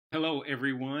Hello,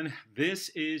 everyone. This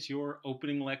is your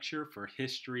opening lecture for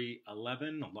History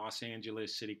 11, Los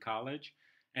Angeles City College,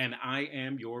 and I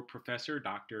am your professor,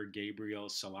 Dr. Gabriel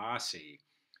Selassie.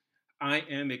 I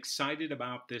am excited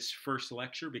about this first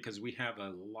lecture because we have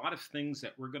a lot of things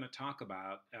that we're going to talk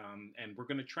about, and we're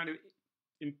going to try to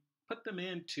put them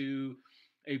into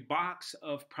a box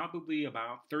of probably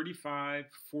about 35,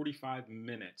 45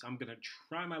 minutes. I'm going to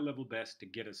try my level best to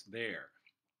get us there.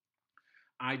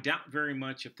 I doubt very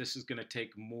much if this is going to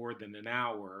take more than an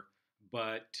hour,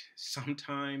 but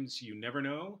sometimes you never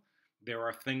know. There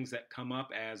are things that come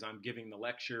up as I'm giving the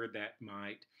lecture that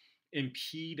might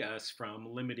impede us from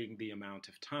limiting the amount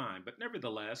of time. But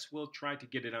nevertheless, we'll try to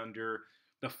get it under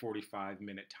the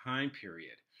 45-minute time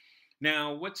period.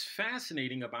 Now, what's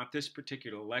fascinating about this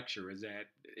particular lecture is that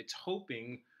it's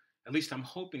hoping, at least I'm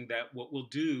hoping, that what we'll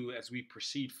do as we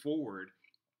proceed forward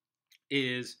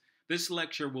is this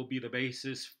lecture will be the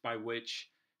basis by which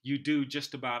you do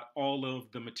just about all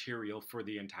of the material for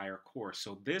the entire course.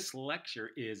 So this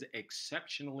lecture is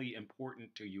exceptionally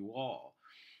important to you all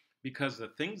because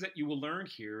the things that you will learn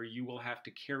here, you will have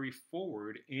to carry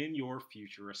forward in your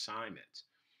future assignments.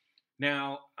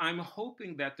 Now, I'm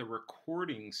hoping that the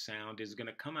recording sound is going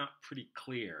to come out pretty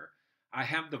clear. I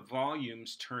have the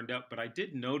volumes turned up, but I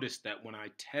did notice that when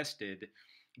I tested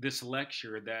this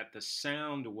lecture that the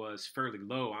sound was fairly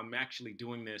low. I'm actually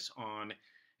doing this on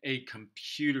a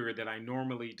computer that I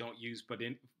normally don't use, but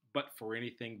for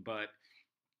anything but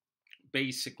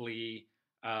basically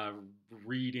uh,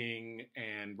 reading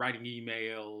and writing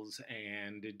emails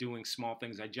and doing small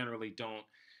things. I generally don't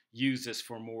use this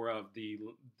for more of the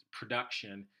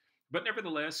production. But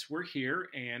nevertheless, we're here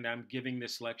and I'm giving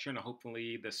this lecture, and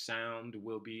hopefully the sound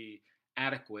will be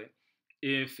adequate.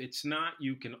 If it's not,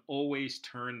 you can always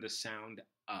turn the sound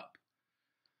up.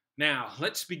 Now,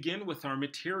 let's begin with our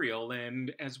material.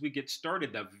 And as we get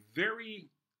started, the very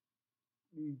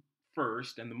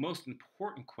first and the most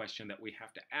important question that we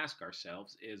have to ask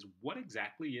ourselves is, what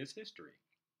exactly is history?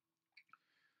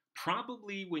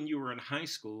 Probably when you were in high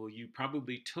school, you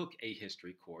probably took a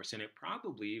history course, and it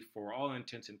probably, for all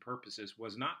intents and purposes,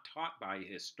 was not taught by a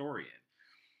historian.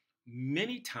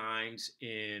 Many times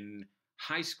in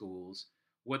high schools,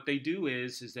 what they do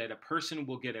is that a person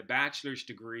will get a bachelor's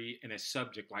degree in a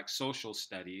subject like social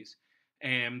studies,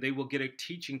 and they will get a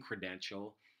teaching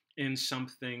credential in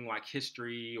something like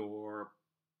history or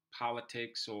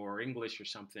politics or English or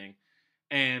something.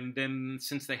 And then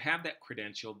since they have that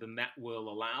credential, then that will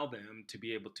allow them to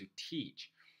be able to teach.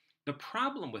 The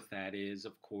problem with that is,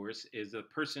 of course, is the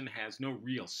person has no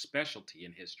real specialty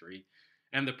in history,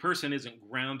 and the person isn't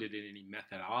grounded in any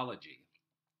methodology.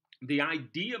 The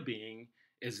idea being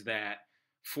is that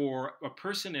for a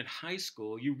person in high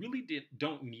school, you really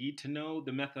don't need to know the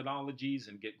methodologies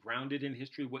and get grounded in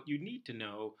history. What you need to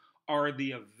know are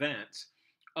the events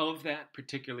of that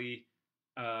particular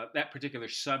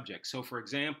subject. So, for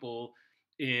example,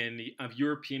 of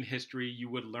European history, you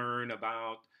would learn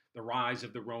about the rise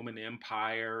of the Roman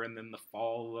Empire and then the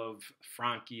fall of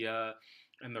Francia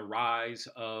and the rise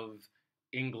of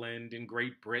England and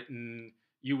Great Britain.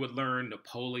 You would learn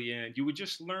Napoleon. You would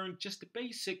just learn just a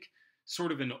basic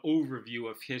sort of an overview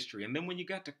of history. And then when you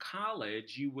got to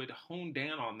college, you would hone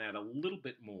down on that a little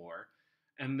bit more.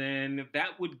 And then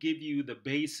that would give you the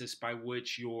basis by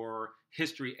which your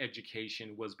history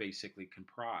education was basically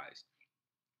comprised.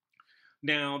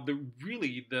 Now,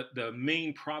 the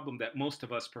main problem that most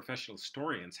of us professional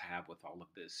historians have with all of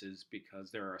this is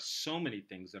because there are so many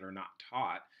things that are not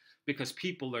taught because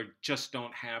people just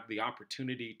don't have the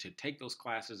opportunity to take those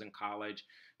classes in college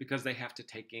because they have to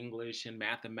take English and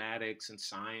mathematics and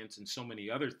science and so many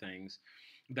other things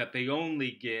that they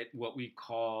only get what we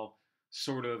call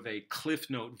sort of a cliff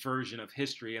note version of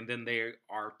history, and then they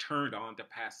are turned on to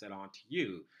pass that on to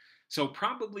you. So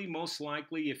probably most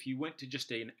likely if you went to just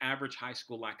an average high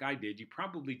school like I did, you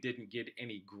probably didn't get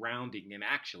any grounding in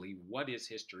actually what is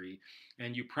history,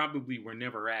 and you probably were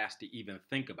never asked to even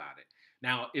think about it.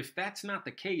 Now, if that's not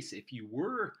the case, if you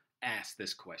were asked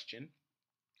this question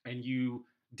and you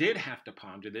did have to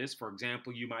ponder this, for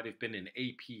example, you might have been in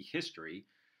AP history,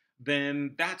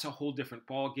 then that's a whole different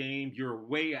ball game. You're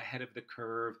way ahead of the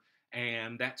curve,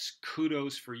 and that's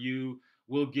kudos for you.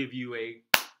 We'll give you a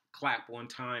clap one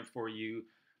time for you.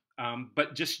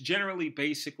 But just generally,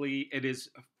 basically, it is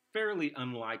fairly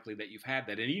unlikely that you've had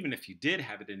that. And even if you did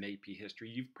have it in AP history,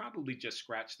 you've probably just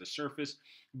scratched the surface,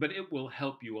 but it will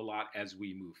help you a lot as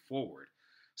we move forward.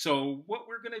 So what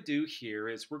we're going to do here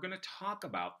is we're going to talk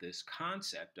about this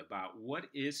concept about what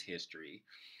is history.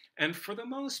 And for the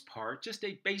most part, just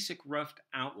a basic rough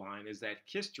outline is that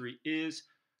history is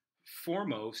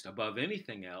foremost, above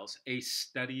anything else, a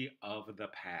study of the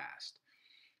past.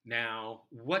 Now,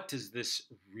 what does this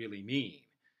really mean?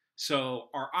 So,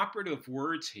 our operative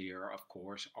words here, of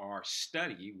course, are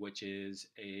study, which is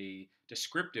a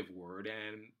descriptive word,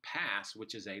 and past,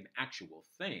 which is an actual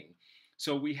thing.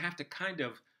 So, we have to kind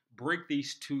of break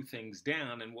these two things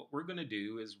down. And what we're going to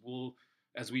do is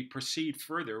as we proceed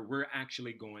further, we're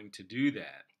actually going to do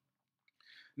that.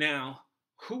 Now,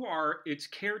 who are its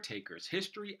caretakers?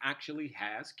 History actually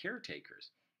has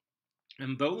caretakers.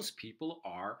 And those people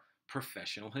are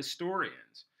professional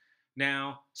historians.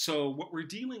 Now, so what we're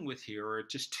dealing with here are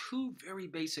just two very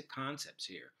basic concepts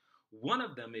here. One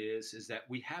of them is that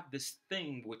we have this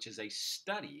thing which is a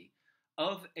study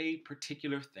of a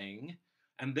particular thing,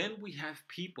 and then we have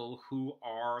people who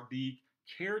are the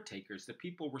caretakers, the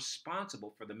people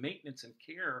responsible for the maintenance and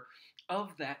care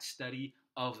of that study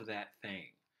of that thing.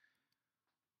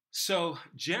 So,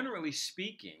 generally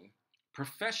speaking,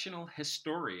 professional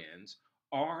historians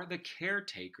are the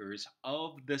caretakers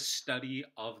of the study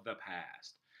of the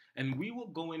past. And we will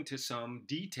go into some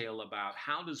detail about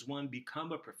how does one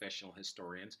become a professional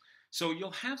historian. So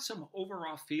you'll have some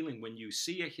overall feeling when you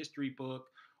see a history book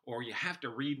or you have to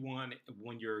read one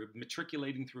when you're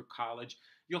matriculating through college.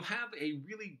 You'll have a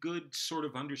really good sort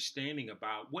of understanding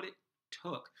about what it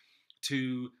took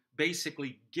to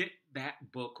basically get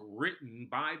that book written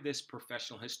by this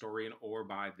professional historian or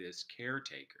by this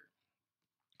caretaker.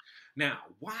 Now,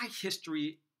 why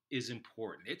history is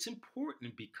important? It's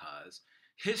important because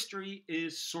history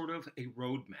is sort of a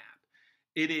roadmap.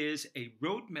 It is a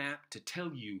roadmap to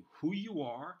tell you who you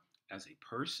are as a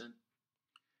person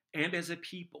and as a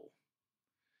people.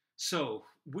 So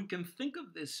we can think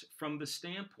of this from the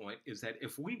standpoint is that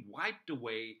if we wiped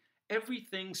away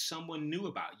everything someone knew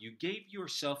about you, gave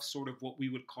yourself sort of what we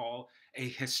would call a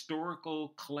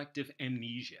historical collective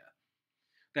amnesia,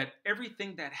 that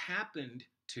everything that happened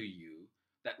to you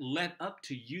that led up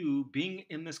to you being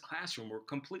in this classroom were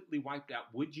completely wiped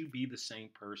out, would you be the same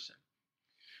person?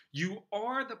 You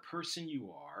are the person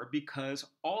you are because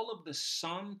all of the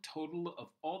sum total of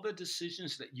all the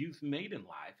decisions that you've made in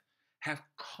life have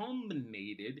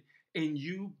culminated in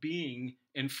you being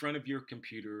in front of your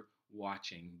computer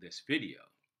watching this video.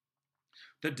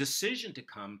 The decision to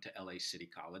come to LA City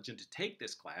College and to take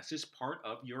this class is part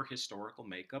of your historical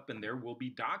makeup, and there will be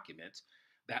documents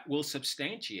that will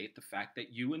substantiate the fact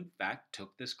that you, in fact,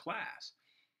 took this class,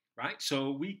 right?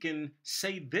 So we can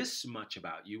say this much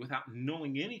about you without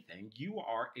knowing anything. You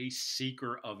are a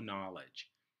seeker of knowledge,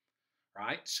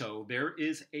 right? So there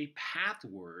is a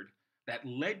pathword that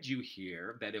led you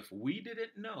here that if we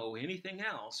didn't know anything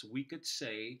else, we could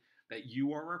say that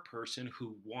you are a person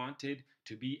who wanted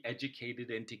to be educated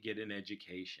and to get an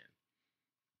education.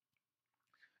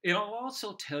 It'll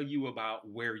also tell you about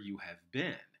where you have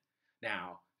been.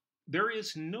 Now, there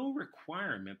is no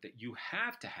requirement that you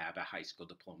have to have a high school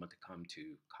diploma to come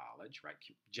to college, right?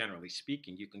 Generally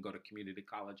speaking, you can go to community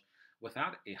college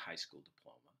without a high school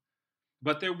diploma.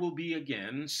 But there will be,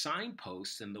 again,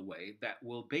 signposts in the way that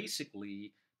will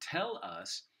basically tell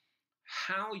us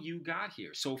how you got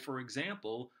here. So, for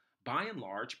example, by and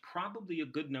large, probably a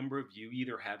good number of you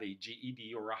either have a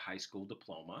GED or a high school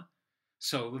diploma.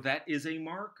 So that is a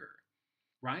marker,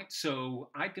 right? So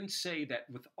I can say that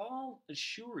with all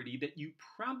surety that you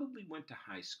probably went to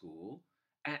high school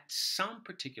at some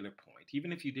particular point.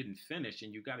 Even if you didn't finish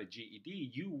and you got a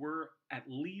GED, you were at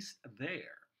least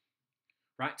there,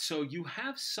 right? So you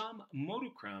have some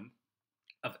modicum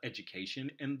of education,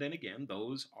 and then again,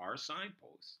 those are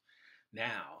signposts.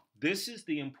 Now, this is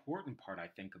the important part I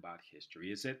think about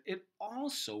history is that it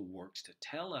also works to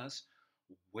tell us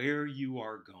where you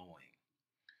are going.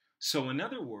 So, in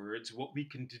other words, what we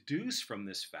can deduce from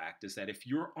this fact is that if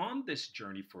you're on this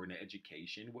journey for an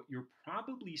education, what you're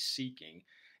probably seeking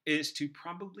is to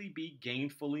probably be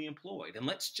gainfully employed. And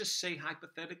let's just say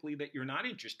hypothetically that you're not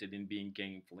interested in being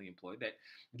gainfully employed, that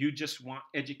you just want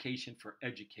education for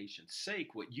education's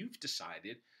sake. What you've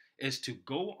decided is to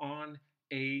go on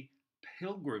a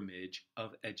pilgrimage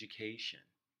of education.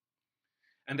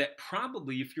 And that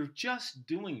probably, if you're just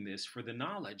doing this for the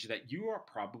knowledge, that you are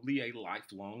probably a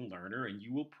lifelong learner and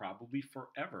you will probably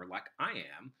forever, like I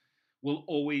am, will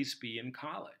always be in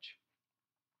college.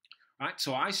 Right?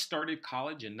 So I started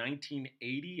college in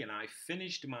 1980 and I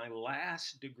finished my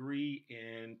last degree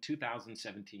in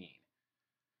 2017.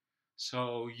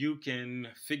 So you can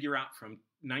figure out from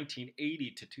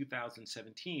 1980 to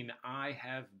 2017, I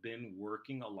have been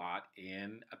working a lot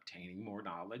in obtaining more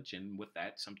knowledge. And with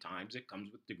that, sometimes it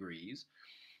comes with degrees.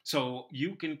 So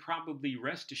you can probably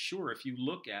rest assured if you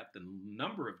look at the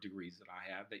number of degrees that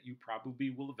I have that you probably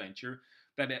will venture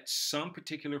that at some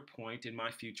particular point in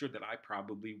my future that I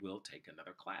probably will take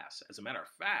another class. As a matter of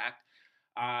fact,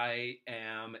 I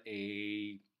am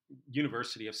a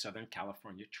University of Southern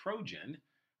California Trojan,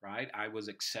 right? I was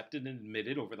accepted and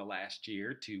admitted over the last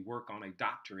year to work on a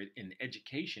doctorate in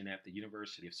education at the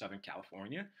University of Southern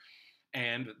California.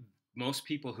 And most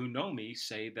people who know me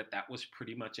say that that was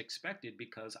pretty much expected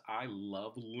because I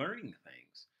love learning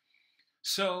things.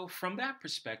 So, from that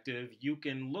perspective, you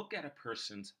can look at a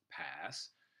person's past,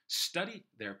 study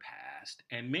their past,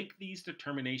 and make these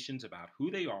determinations about who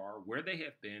they are, where they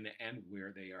have been, and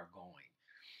where they are going.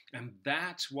 And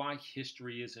that's why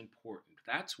history is important.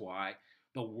 That's why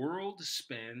the world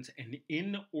spends an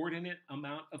inordinate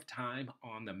amount of time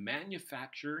on the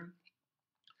manufacturing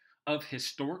of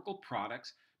historical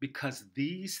products because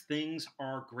these things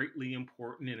are greatly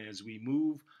important. And as we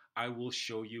move, I will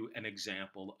show you an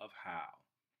example of how.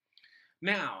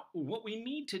 Now, what we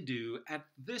need to do at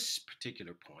this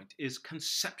particular point is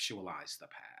conceptualize the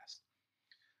past.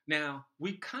 Now,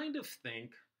 we kind of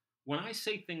think when I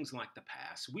say things like the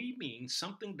past, we mean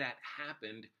something that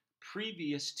happened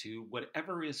previous to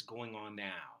whatever is going on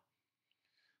now.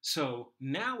 So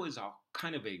now is a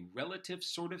kind of a relative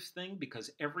sort of thing because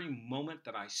every moment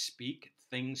that I speak,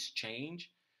 things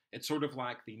change. It's sort of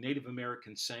like the Native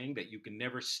American saying that you can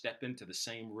never step into the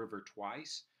same river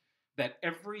twice. That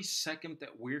every second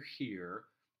that we're here,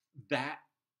 that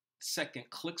second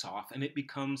clicks off and it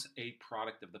becomes a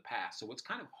product of the past. So it's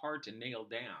kind of hard to nail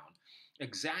down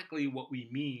exactly what we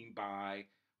mean by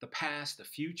the past, the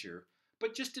future,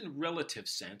 but just in relative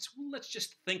sense, let's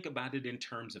just think about it in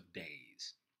terms of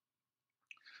days.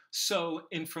 So,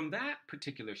 and from that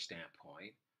particular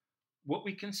standpoint, what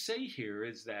we can say here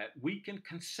is that we can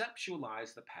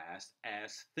conceptualize the past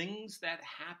as things that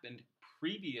happened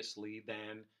previously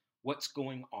than what's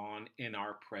going on in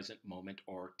our present moment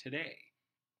or today.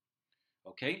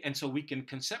 Okay, and so we can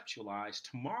conceptualize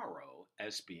tomorrow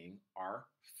as being our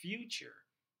future.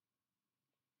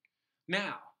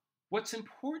 Now, what's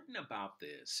important about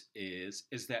this is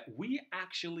that we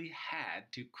actually had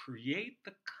to create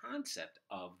the concept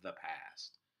of the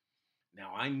past.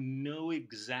 Now, I know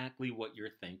exactly what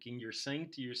you're thinking. You're saying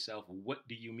to yourself, what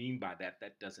do you mean by that?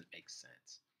 That doesn't make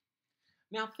sense.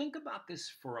 Now, think about this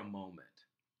for a moment.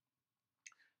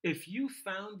 If you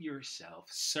found yourself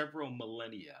several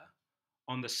millennia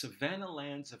on the savanna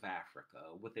lands of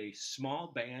Africa with a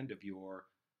small band of your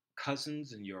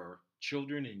cousins and your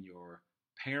children and your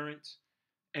parents,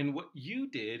 and what you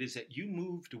did is that you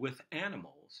moved with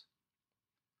animals,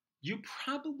 you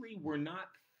probably were not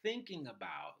thinking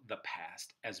about the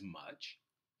past as much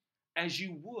as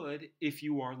you would if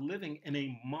you are living in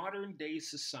a modern day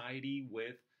society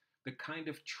with the kind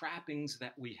of trappings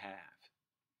that we have.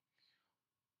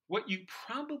 What you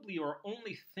probably are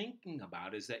only thinking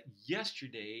about is that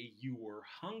yesterday you were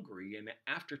hungry, and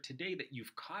after today that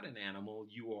you've caught an animal,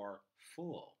 you are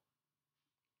full.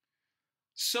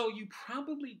 So you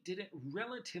probably didn't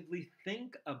relatively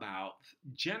think about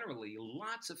generally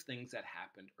lots of things that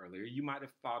happened earlier. You might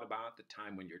have thought about the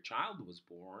time when your child was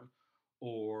born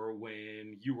or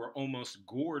when you were almost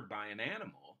gored by an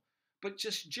animal. But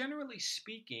just generally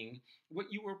speaking,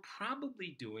 what you were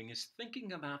probably doing is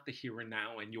thinking about the here and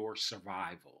now and your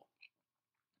survival.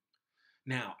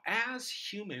 Now, as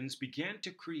humans began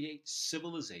to create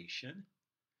civilization,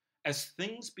 as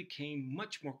things became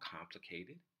much more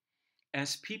complicated,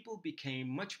 as people became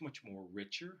much, much more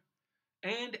richer,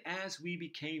 and as we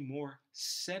became more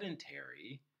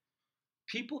sedentary,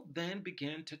 people then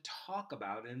began to talk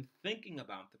about and thinking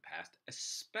about the past,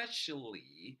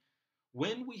 especially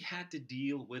when we had to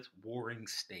deal with warring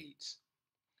states.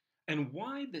 And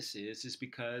why this is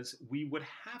because we would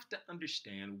have to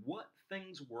understand what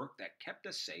things worked that kept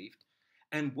us safe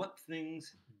and what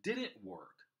things didn't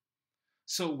work.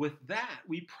 So, with that,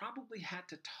 we probably had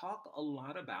to talk a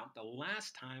lot about the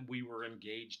last time we were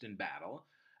engaged in battle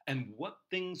and what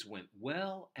things went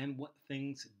well and what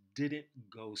things didn't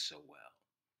go so well.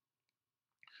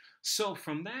 So,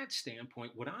 from that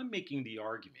standpoint, what I'm making the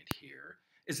argument here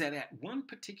is that at one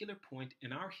particular point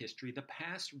in our history, the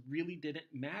past really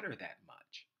didn't matter that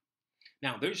much.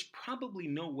 Now, there's probably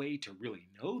no way to really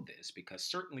know this because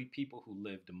certainly people who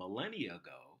lived millennia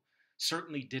ago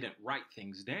certainly didn't write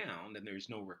things down and there's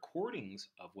no recordings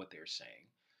of what they're saying.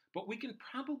 But we can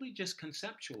probably just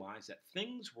conceptualize that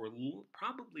things were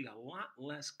probably a lot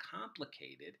less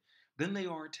complicated than they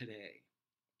are today.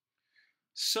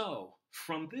 So,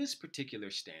 from this particular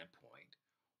standpoint,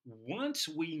 once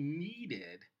we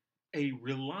needed a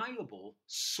reliable reliable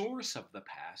source of the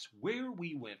past, where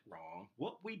we went wrong,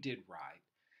 what we did right,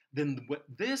 then what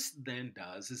this then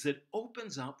does is it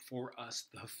opens up for us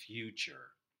the future.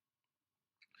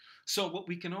 So, what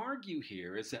we can argue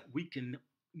here is that we can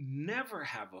never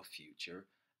have a future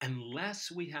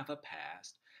unless we have a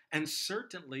past. And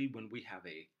certainly, when we have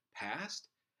a past,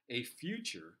 a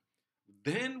future,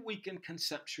 then we can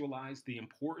conceptualize the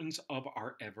importance of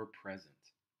our ever present.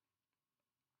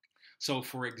 So,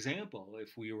 for example,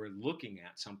 if we were looking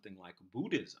at something like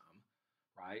Buddhism,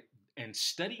 right, and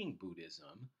studying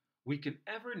Buddhism, we can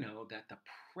ever know that the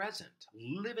present,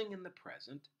 living in the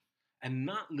present, and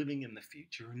not living in the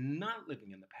future, not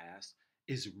living in the past,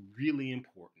 is really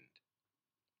important.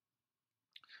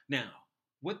 Now,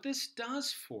 what this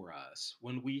does for us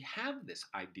when we have this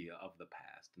idea of the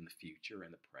past and the future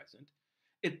and the present,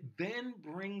 it then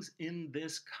brings in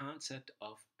this concept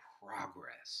of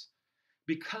progress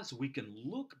because we can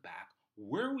look back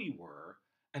where we were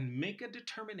and make a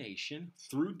determination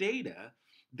through data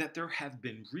that there have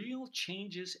been real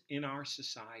changes in our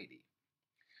society.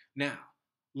 Now,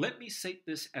 let me state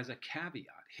this as a caveat.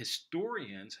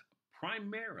 Historians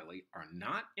primarily are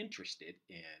not interested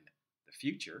in the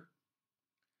future.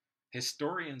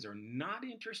 Historians are not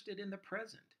interested in the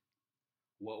present.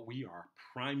 What we are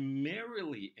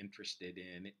primarily interested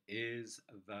in is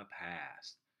the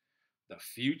past. The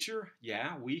future,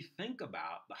 yeah, we think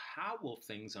about the how will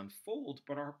things unfold,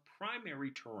 but our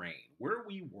primary terrain, where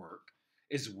we work,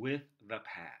 is with the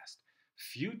past.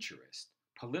 Futurists,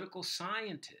 political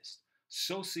scientists,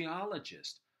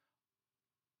 sociologists,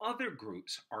 other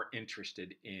groups are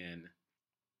interested in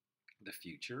the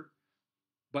future,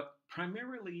 but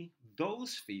primarily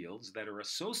those fields that are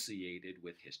associated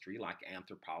with history, like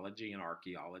anthropology and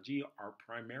archaeology, are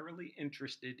primarily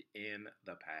interested in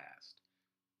the past.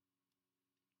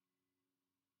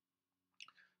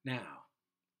 Now,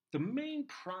 the main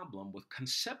problem with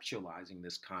conceptualizing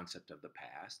this concept of the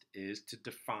past is to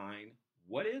define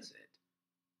what is it?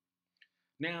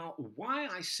 Now, why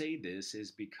I say this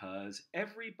is because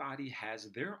everybody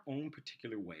has their own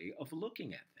particular way of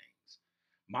looking at things.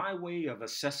 My way of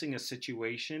assessing a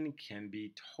situation can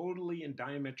be totally and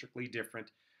diametrically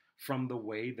different from the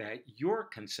way that you're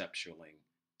conceptualizing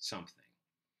something.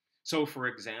 So, for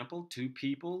example, two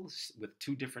people with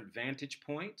two different vantage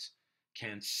points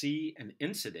can see an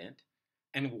incident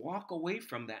and walk away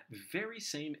from that very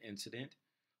same incident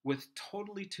with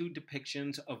totally two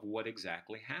depictions of what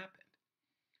exactly happened.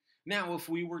 Now, if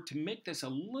we were to make this a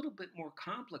little bit more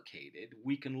complicated,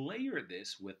 we can layer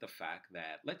this with the fact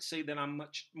that, let's say that I'm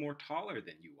much more taller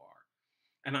than you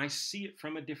are, and I see it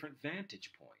from a different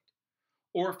vantage point.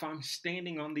 Or if I'm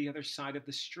standing on the other side of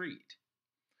the street.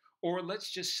 Or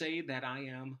let's just say that I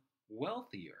am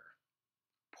wealthier,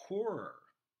 poorer,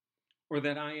 or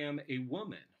that I am a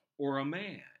woman or a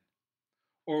man,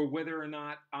 or whether or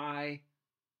not I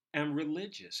am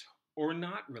religious or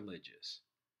not religious.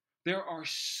 There are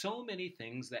so many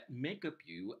things that make up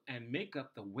you and make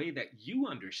up the way that you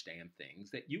understand things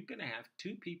that you can have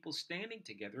two people standing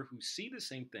together who see the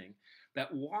same thing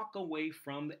that walk away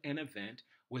from an event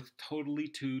with totally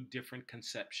two different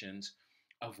conceptions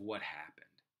of what happened.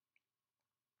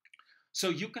 So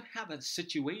you can have a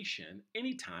situation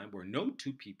anytime where no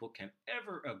two people can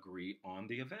ever agree on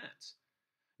the events.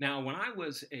 Now, when I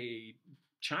was a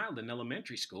child in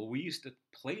elementary school, we used to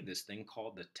play this thing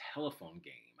called the telephone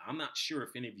game. I'm not sure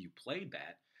if any of you played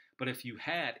that, but if you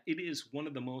had, it is one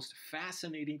of the most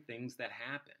fascinating things that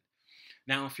happened.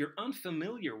 Now, if you're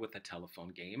unfamiliar with a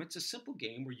telephone game, it's a simple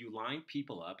game where you line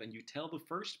people up and you tell the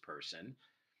first person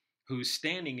who's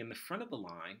standing in the front of the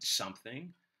line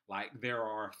something like there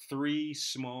are three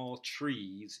small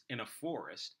trees in a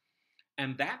forest,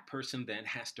 and that person then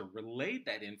has to relay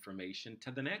that information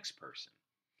to the next person.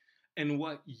 And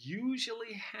what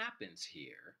usually happens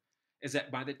here is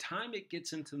that by the time it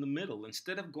gets into the middle,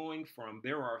 instead of going from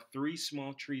there are three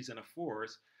small trees in a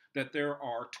forest, that there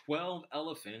are 12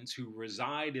 elephants who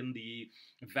reside in the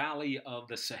valley of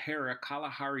the Sahara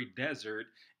Kalahari Desert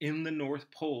in the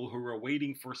North Pole who are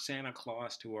waiting for Santa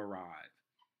Claus to arrive.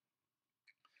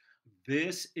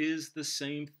 This is the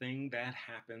same thing that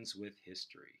happens with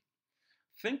history.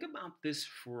 Think about this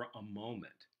for a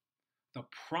moment. The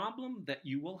problem that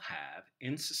you will have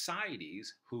in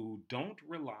societies who don't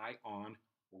rely on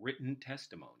written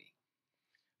testimony.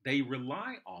 They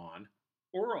rely on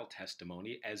oral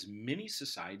testimony, as many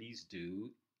societies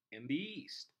do in the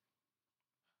East.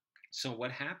 So,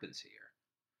 what happens here?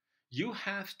 You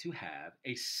have to have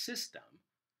a system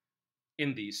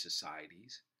in these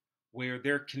societies where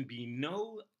there can be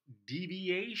no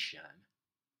deviation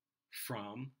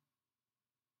from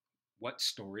what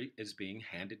story is being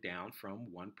handed down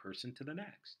from one person to the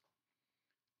next.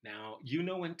 Now, you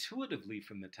know intuitively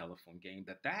from the telephone game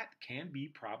that that can be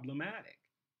problematic.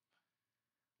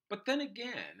 But then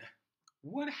again,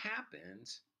 what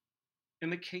happens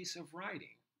in the case of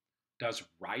writing? Does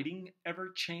writing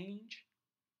ever change?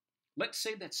 Let's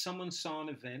say that someone saw an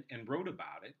event and wrote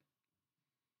about it,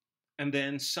 and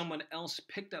then someone else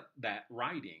picked up that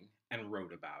writing and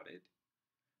wrote about it,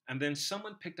 and then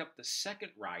someone picked up the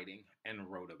second writing and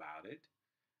wrote about it,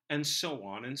 and so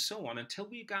on until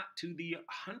we got to the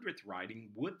 100th writing.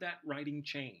 Would that writing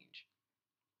change?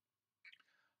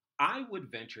 I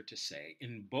would venture to say,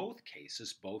 in both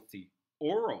cases, both the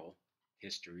oral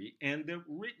history and the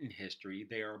written history,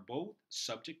 they are both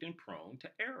subject and prone to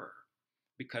error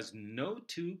because no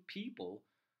two people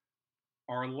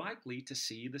are likely to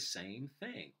see the same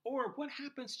thing. Or what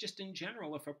happens just in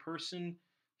general if a person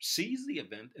sees the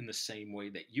event in the same way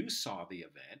that you saw the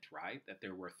event, right? That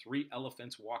there were three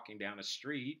elephants walking down a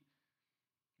street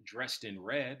dressed in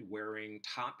red, wearing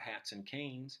top hats and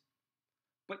canes,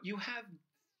 but you have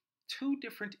two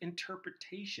different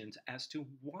interpretations as to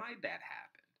why that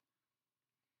happened.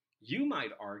 You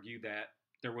might argue that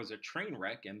there was a train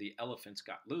wreck and the elephants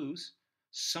got loose.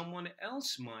 Someone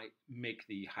else might make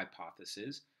the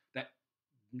hypothesis that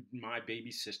my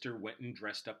baby sister went and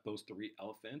dressed up those three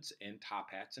elephants in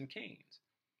top hats and canes.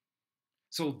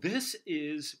 So, this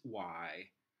is why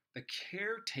the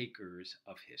caretakers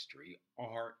of history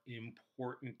are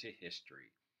important to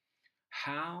history.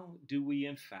 How do we,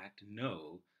 in fact,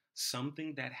 know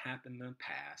something that happened in the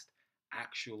past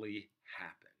actually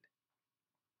happened?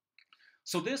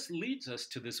 So, this leads us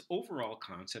to this overall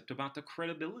concept about the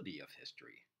credibility of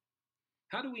history.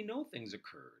 How do we know things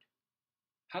occurred?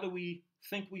 How do we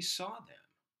think we saw them?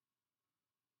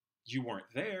 You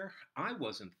weren't there. I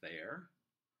wasn't there.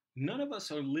 None of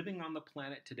us are living on the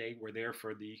planet today were there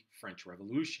for the French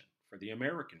Revolution, for the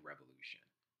American Revolution.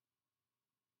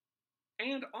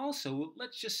 And also,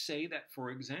 let's just say that,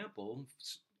 for example,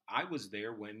 I was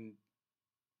there when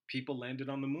people landed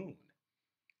on the moon.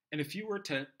 And if you were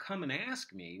to come and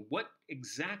ask me, what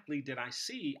exactly did I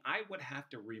see? I would have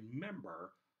to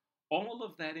remember all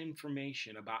of that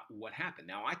information about what happened.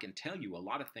 Now, I can tell you a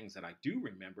lot of things that I do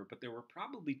remember, but there were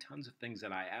probably tons of things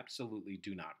that I absolutely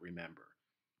do not remember.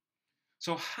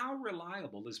 So, how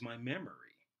reliable is my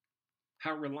memory?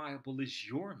 How reliable is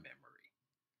your memory?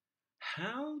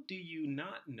 How do you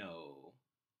not know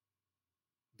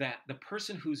that the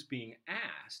person who's being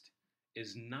asked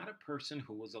is not a person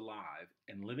who was alive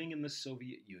and living in the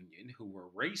Soviet Union, who were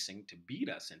racing to beat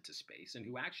us into space and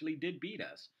who actually did beat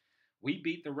us? We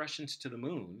beat the Russians to the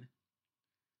moon,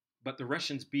 but the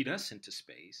Russians beat us into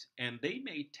space, and they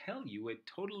may tell you a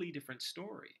totally different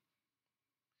story.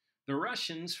 The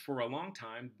Russians, for a long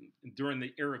time, during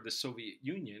the era of the Soviet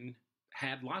Union,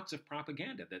 had lots of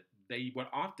propaganda that they would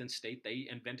often state they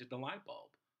invented the light bulb.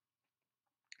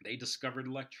 They discovered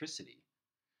electricity.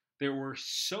 There were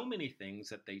so many things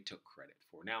that they took credit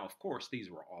for. Now, of course,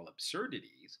 these were all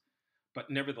absurdities, but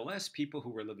nevertheless, people who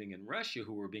were living in Russia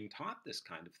who were being taught this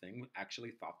kind of thing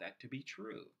actually thought that to be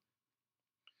true.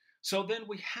 So then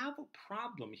we have a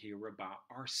problem here about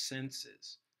our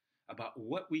senses, about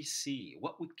what we see,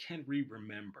 can we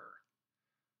remember.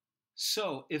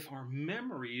 So if our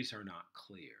memories are not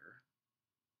clear,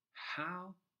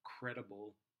 how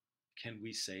credible can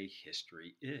we say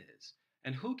history is?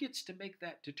 And who gets to make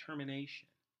that determination?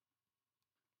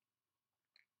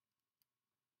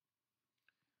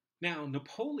 Now,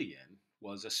 Napoleon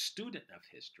was a student of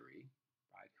history,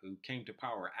 right, who came to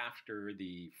power after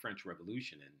the French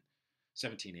Revolution in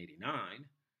 1789.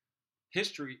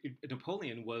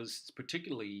 Napoleon was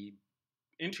particularly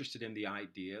interested in the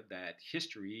idea that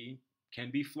history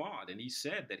can be flawed, and he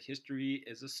said that history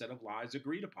is a set of lies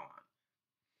agreed upon.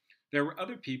 There were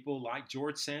other people like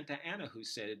George Santa Anna who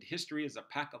said history is a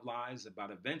pack of lies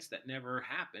about events that never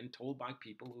happened, told by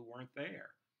people who weren't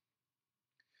there.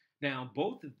 Now,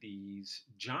 both of these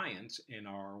giants in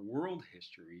our world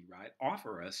history, right,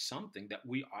 offer us something that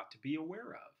we ought to be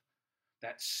aware of.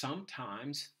 That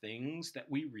sometimes things that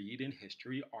we read in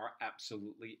history are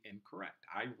absolutely incorrect.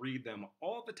 I read them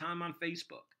all the time on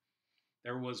Facebook.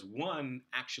 There was one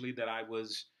actually that I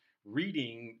was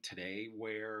reading today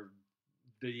where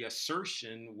the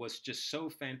assertion was just so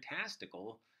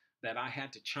fantastical that I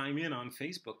had to chime in on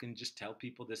Facebook and just tell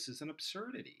people this is an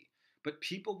absurdity. But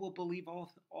people will believe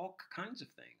all kinds of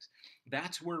things.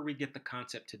 That's where we get the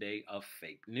concept today of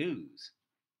fake news.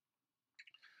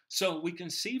 So we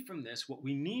can see from this what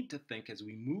we need to think as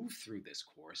we move through this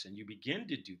course and you begin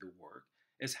to do the work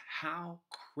is how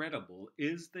credible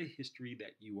is the history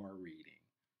that you are reading.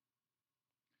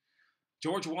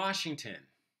 George Washington,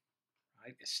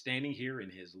 right, is standing here in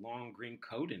his long green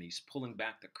coat and he's pulling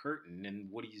back the curtain. And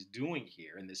what he's doing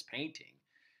here in this painting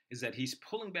is that he's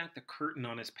pulling back the curtain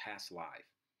on his past life.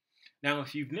 Now,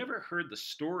 if you've never heard the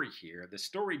story here, the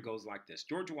story goes like this.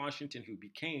 George Washington, who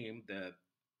became the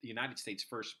United States'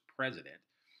 first president,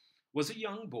 was a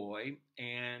young boy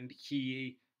and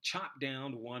he chopped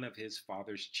down one of his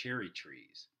father's cherry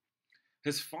trees.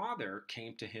 His father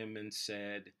came to him and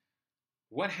said,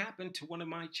 "What happened to one of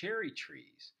my cherry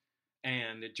trees?"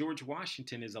 And George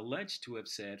Washington is alleged to have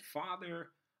said,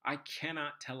 "Father, I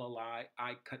cannot tell a lie.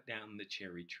 I cut down the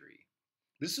cherry tree."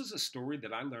 This is a story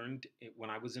that I learned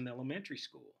when I was in elementary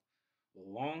school, a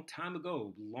long time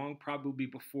ago, long probably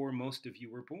before most of you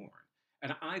were born.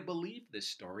 And I believed this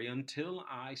story until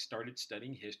I started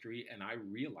studying history and I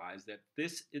realized that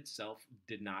this itself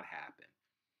did not happen.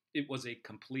 It was a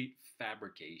complete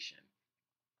fabrication.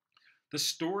 The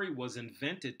story was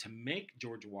invented to make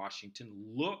George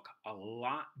Washington look a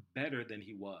lot better than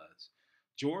he was.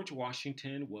 George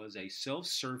Washington was a self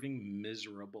serving,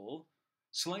 miserable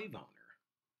slave owner.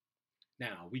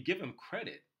 Now, we give him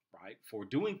credit, right, for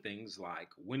doing things like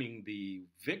winning the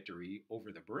victory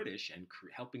over the British and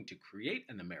helping to create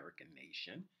an American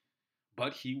nation,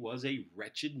 but he was a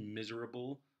wretched,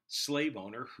 miserable slave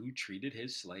owner who treated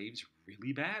his slaves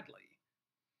really badly.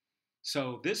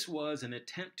 So, this was an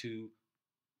attempt to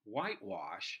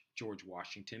whitewash George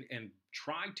Washington and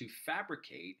try to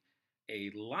fabricate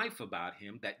a life about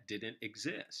him that didn't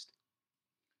exist.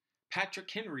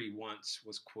 Patrick Henry once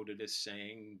was quoted as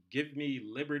saying, "Give me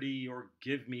liberty or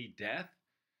give me death."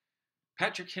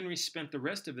 Patrick Henry spent the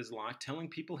rest of his life telling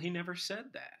people he never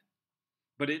said that.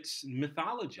 But it's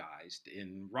mythologized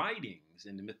in writings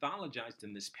and mythologized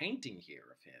in this painting here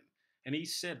of him. And he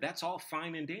said, "That's all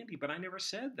fine and dandy, but I never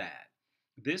said that."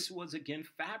 This was again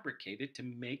fabricated to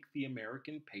make the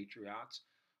American patriots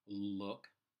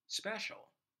look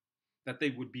special, that they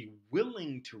would be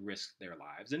willing to risk their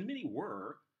lives, and many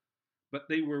were, but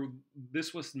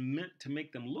this was meant to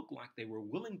make them look like they were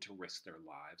willing to risk their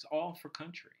lives, all for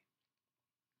country.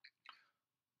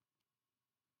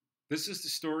 This is the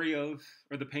story of,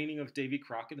 or the painting of Davy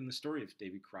Crockett and the story of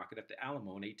Davy Crockett at the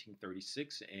Alamo in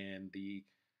 1836 and the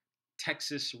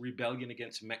Texas rebellion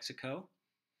against Mexico,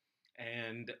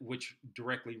 and which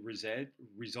directly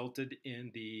resulted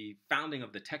in the founding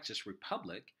of the Texas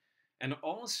Republic, and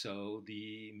also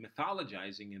the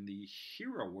mythologizing and the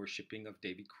hero worshiping of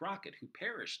Davy Crockett, who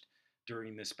perished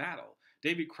during this battle.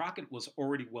 Davy Crockett was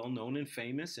already well known and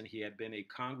famous, and he had been a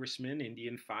congressman,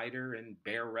 Indian fighter, and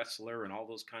bear wrestler, and all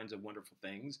those kinds of wonderful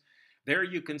things. There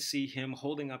you can see him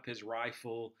holding up his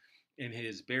rifle in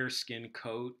his bearskin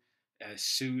coat, a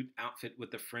suit outfit with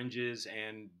the fringes,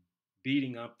 and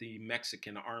beating up the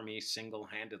Mexican army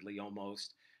single-handedly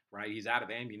almost, right? He's out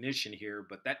of ammunition here,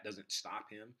 but that doesn't stop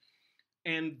him.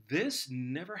 And this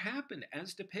never happened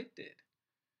as depicted.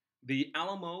 The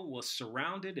Alamo was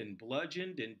surrounded and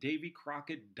bludgeoned, and Davy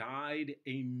Crockett died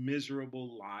a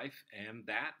miserable life, and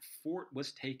that fort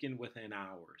was taken within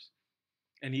hours.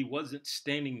 And he wasn't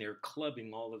standing there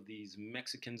clubbing all of these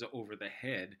Mexicans over the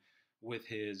head with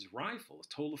his rifle.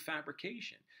 Total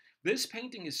fabrication. This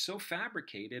painting is so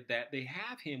fabricated that they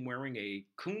have him wearing a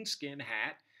coonskin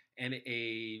hat and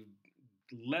a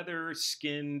leather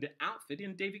skinned outfit,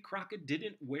 and Davy Crockett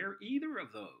didn't wear either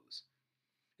of those.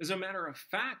 As a matter of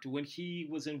fact, when he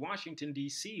was in Washington,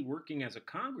 D.C., working as a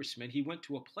congressman, he went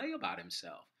to a play about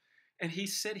himself. And he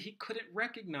said he couldn't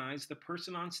recognize the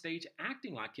person on stage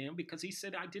acting like him because he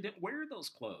said, "I didn't wear those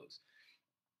clothes."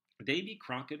 Davy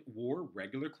Crockett wore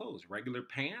regular clothes, regular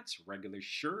pants, regular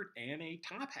shirt, and a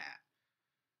top hat.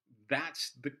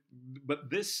 But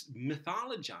this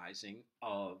mythologizing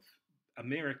of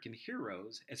American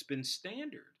heroes has been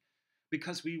standard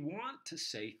because we want to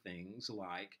say things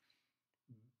like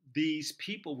these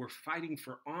people were fighting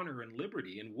for honor and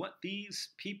liberty, and what these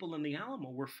people in the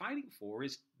Alamo were fighting for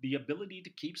is the ability to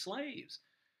keep slaves.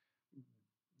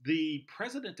 The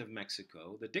president of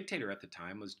Mexico, the dictator at the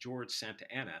time, was George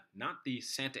Santa Anna, not the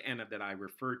Santa Anna that I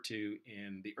referred to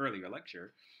in the earlier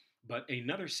lecture, but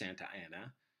another Santa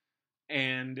Anna.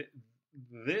 And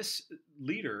this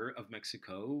leader of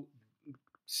Mexico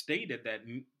stated that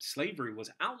slavery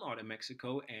was outlawed in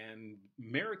Mexico and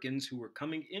Americans who were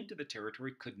coming into the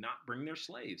territory could not bring their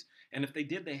slaves. And if they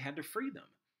did, they had to free them.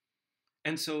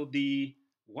 And so the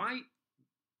white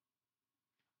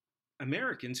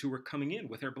Americans who were coming in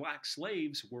with their black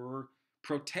slaves were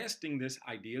protesting this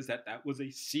idea that that was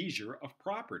a seizure of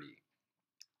property,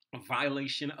 a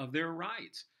violation of their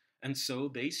rights. And so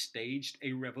they staged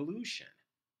a revolution.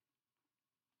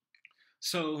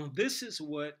 So this is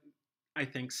what I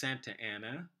think Santa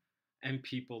Anna and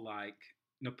people like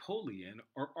Napoleon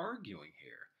are arguing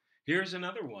here. Here's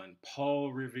another one,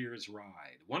 Paul Revere's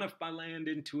Ride. One if by land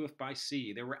and two if by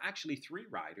sea. There were actually three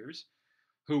riders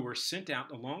who were sent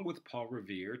out along with Paul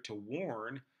Revere to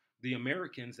warn the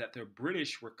Americans that the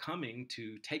British were coming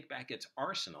to take back its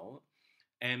arsenal.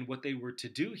 And what they were to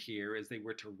do here is they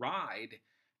were to ride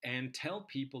and tell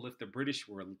people if the British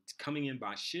were coming in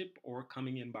by ship or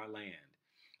coming in by land.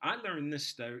 I learned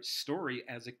this story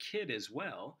as a kid as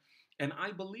well, and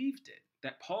I believed it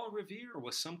that Paul Revere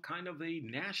was some kind of a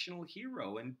national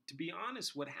hero. And to be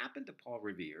honest, what happened to Paul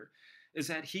Revere is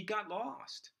that he got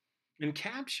lost and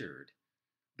captured,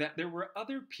 that there were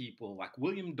other people like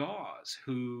William Dawes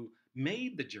who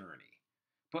made the journey.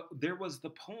 But there was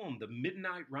the poem, The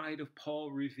Midnight Ride of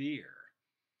Paul Revere.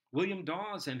 William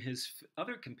Dawes and his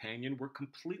other companion were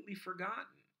completely forgotten.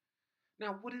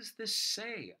 Now, what does this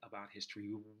say about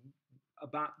history,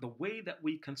 about the way that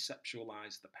we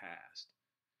conceptualize the past?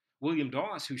 William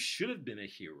Dawes, who should have been a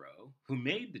hero, who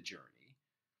made the journey,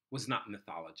 was not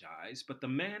mythologized, but the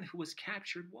man who was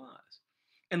captured was.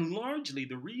 And largely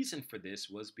the reason for this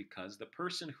was because the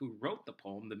person who wrote the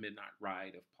poem, The Midnight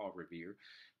Ride of Paul Revere,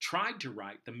 tried to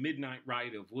write The Midnight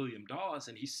Ride of William Dawes,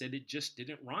 and he said it just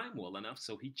didn't rhyme well enough,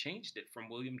 so he changed it from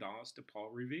William Dawes to Paul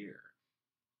Revere.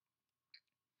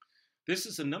 This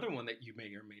is another one that you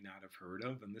may or may not have heard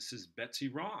of, and this is Betsy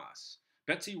Ross.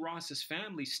 Betsy Ross's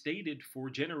family stated for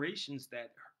generations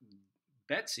that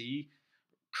Betsy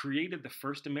created the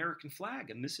first American flag,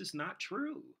 and this is not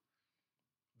true.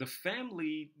 The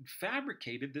family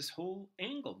fabricated this whole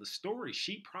angle, the story.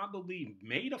 She probably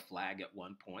made a flag at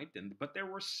one point, but there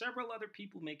were several other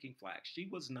people making flags. She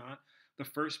was not the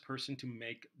first person to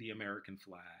make the American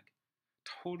flag.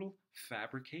 Total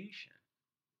fabrication.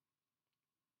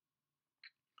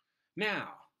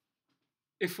 Now,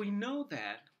 if we know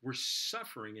that we're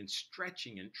suffering and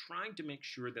stretching and trying to make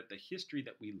sure that the history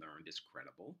that we learned is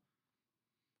credible,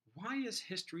 why is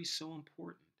history so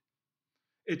important?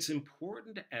 It's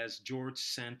important, as George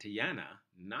Santayana,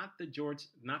 not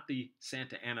the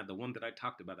Santa Anna, the one that I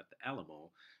talked about at the Alamo.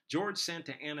 George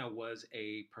Santayana was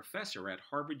a professor at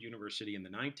Harvard University in the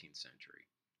 19th century.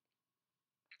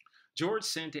 George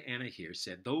Santayana here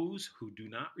said, "Those who do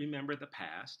not remember the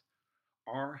past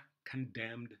are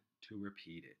condemned to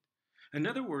repeat it." In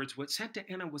other words, what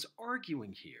Santayana was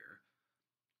arguing here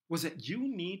was that you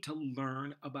need to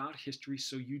learn about history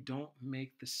so you don't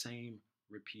make the same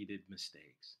repeated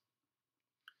mistakes.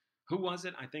 Who was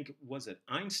it? I think was it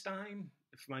Einstein,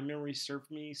 if my memory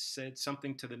served me, said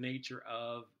something to the nature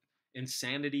of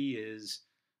insanity is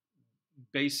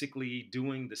basically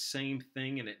doing the same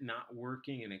thing and it not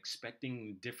working and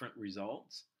expecting different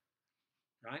results.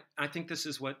 Right? I think this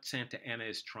is what Santayana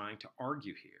is trying to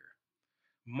argue here.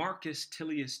 Marcus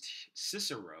Tullius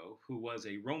Cicero, who was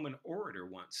a Roman orator,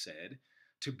 once said,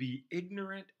 "To be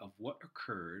ignorant of what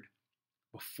occurred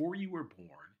before you were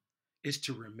born is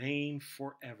to remain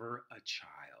forever a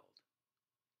child.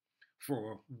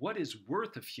 For what is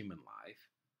worth of human life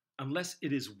unless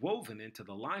it is woven into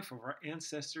the life of our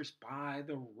ancestors by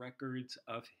the records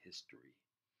of history?"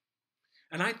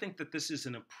 And I think that this is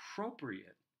an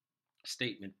appropriate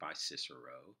statement by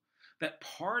Cicero, that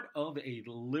part of a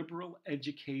liberal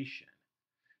education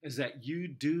is that you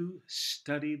do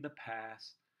study the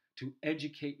past to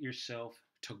educate yourself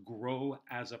to grow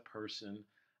as a person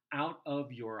out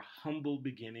of your humble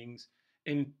beginnings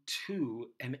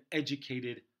into an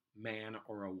educated man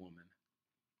or a woman.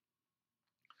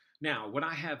 Now, what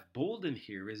I have bold in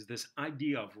here is this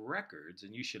idea of records,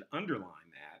 and you should underline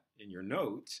that in your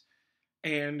notes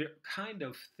and kind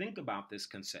of think about this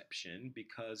conception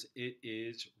because it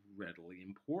is readily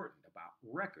important about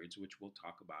records, which we'll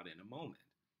talk about in a moment.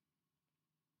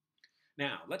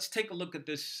 Now, let's take a look at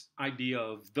this idea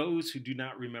of those who do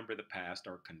not remember the past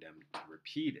are condemned to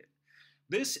repeat it.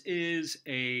 This is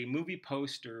a movie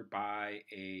poster by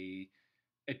an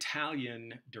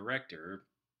Italian director,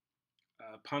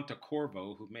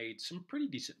 Pontecorvo, who made some pretty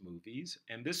decent movies,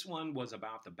 and this one was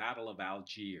about the Battle of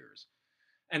Algiers.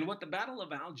 And what the Battle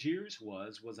of Algiers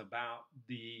was about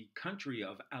the country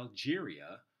of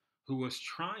Algeria, who was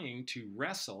trying to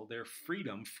wrestle their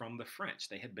freedom from the French.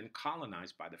 They had been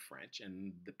colonized by the French,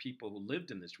 and the people who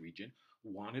lived in this region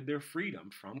wanted their freedom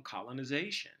from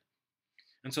colonization.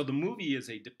 And so the movie is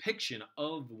a depiction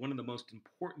of one of the most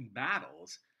important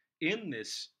battles in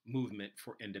this movement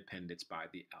for independence by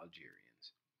the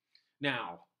Algerians.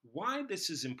 Now, why this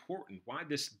is important, why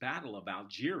this Battle of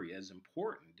Algeria is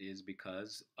important, is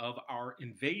because of our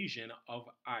invasion of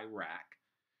Iraq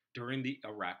during the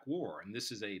Iraq War. And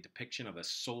this is a depiction of a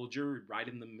soldier right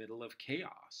in the middle of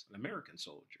chaos, an American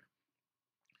soldier.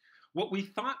 What we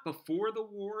thought before the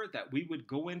war, that we would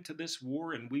go into this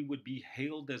war and we would be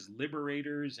hailed as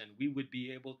liberators and we would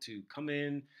be able to come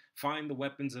in, find the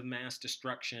weapons of mass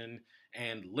destruction,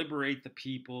 and liberate the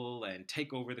people and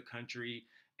take over the country.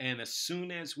 And as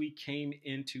soon as we came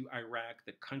into Iraq,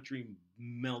 the country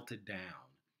melted down.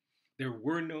 There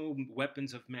were no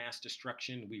weapons of mass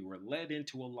destruction. We were led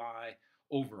into a lie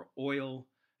over oil,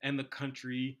 and the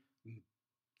country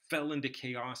fell into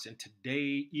chaos. And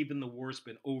today, even the war's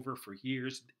been over for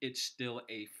years, it's still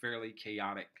a fairly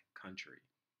chaotic country.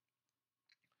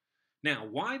 Now,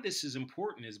 why this is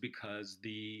important is because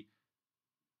the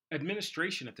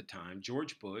administration at the time,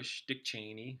 George Bush, Dick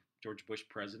Cheney, George Bush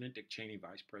president, Dick Cheney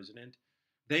vice president,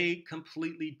 they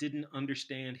completely didn't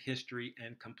understand history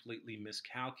and completely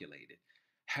miscalculated.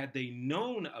 Had they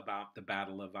known about the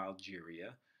Battle of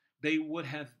Algeria, they would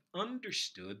have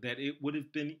understood that it would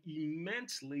have been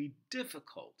immensely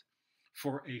difficult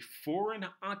for a foreign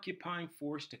occupying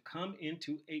force to come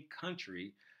into a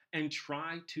country and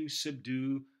try to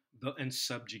subdue and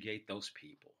subjugate those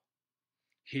people.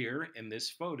 Here in this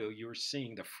photo, you're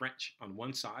seeing the French on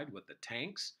one side with the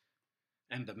tanks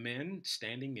and the men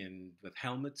standing in with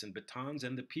helmets and batons,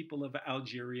 and the people of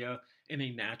Algeria in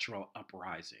a natural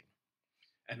uprising.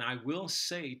 And I will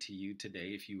say to you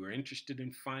today, if you are interested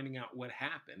in finding out what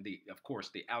happened, of course,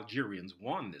 the Algerians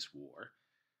won this war.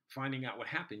 Finding out what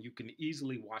happened, you can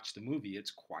easily watch the movie.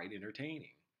 It's quite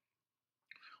entertaining.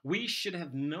 We should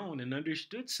have known and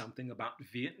understood something about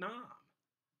Vietnam.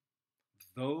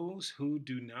 Those who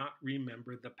do not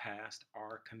remember the past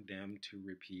are condemned to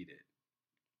repeat it.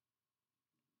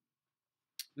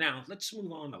 Now, let's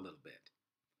move on a little bit.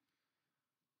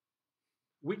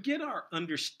 We get our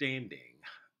understanding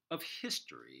of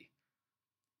history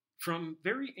from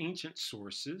very ancient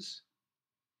sources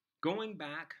going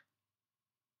back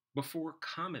before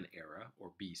Common Era,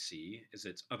 or BC as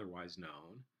it's otherwise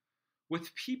known,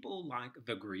 with people like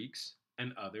the Greeks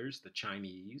and others, the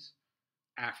Chinese,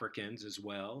 Africans as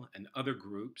well, and other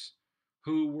groups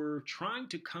who were trying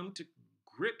to come to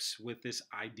grips with this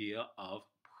idea of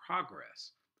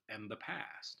progress and the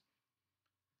past.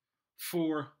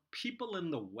 For people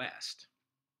in the West,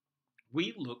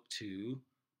 we look to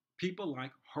people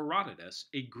like Herodotus,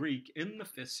 a Greek in the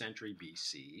 5th century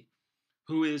BC,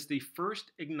 who is the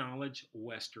first acknowledged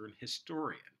Western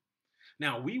historian.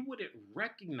 Now, we wouldn't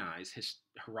recognize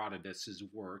Herodotus'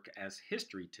 work as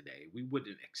history today. We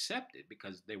wouldn't accept it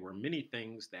because there were many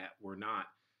things that were not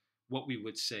what we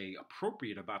would say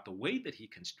appropriate about the way that he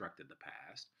constructed the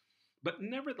past. But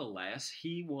nevertheless,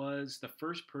 he was the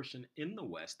first person in the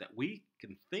West that we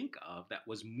can think of that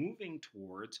was moving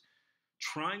towards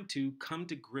trying to come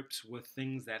to grips with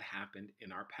things that happened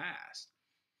in our past.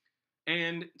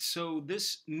 And so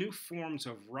this new forms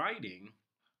of writing,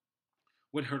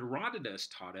 what Herodotus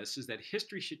taught us is that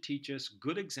history should teach us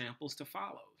good examples to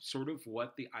follow, sort of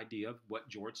what the idea of what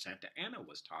George Santa Anna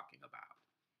was talking about.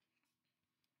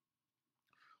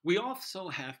 We also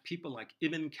have people like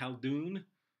Ibn Khaldun,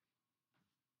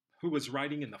 who was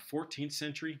writing in the 14th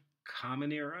century,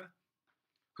 Common Era,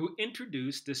 who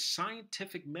introduced this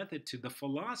scientific method to the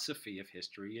philosophy of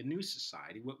history in New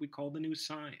Society, what we call the New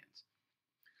Science.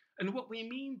 And what we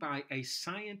mean by a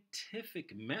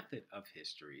scientific method of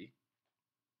history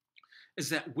is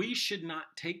that we should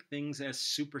not take things as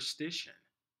superstition,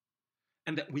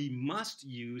 and that we must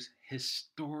use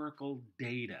historical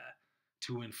data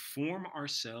to inform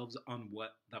ourselves on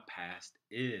what the past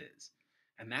is.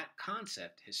 And that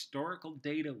concept, historical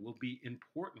data, will be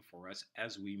important for us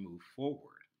as we move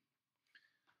forward.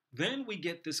 Then we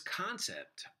get this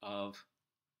concept of,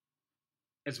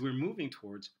 as we're moving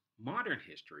towards modern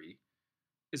history,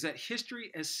 is that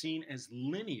history is seen as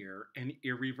linear and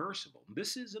irreversible.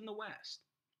 This is in the West.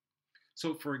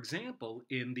 So, for example,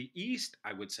 in the East,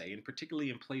 I would say, and particularly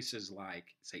in places like,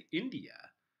 say, India,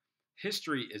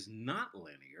 history is not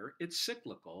linear, it's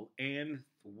cyclical, and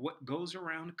what goes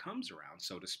around comes around,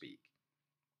 so to speak.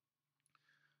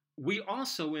 We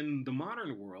also, in the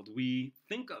modern world, we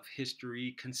think of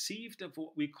history conceived of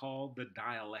what we call the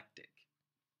dialectic.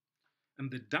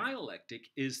 And the dialectic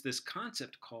is this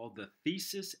concept called the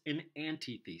thesis and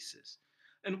antithesis.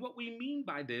 And what we mean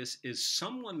by this is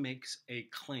someone makes a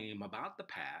claim about the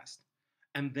past,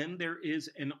 and then there is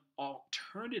an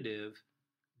alternative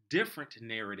different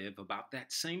narrative about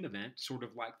that same event, sort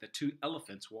of like the two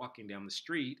elephants walking down the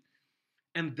street.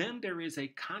 And then there is a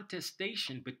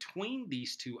contestation between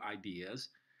these two ideas,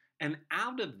 and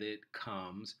out of it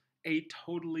comes a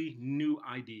totally new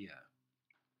idea.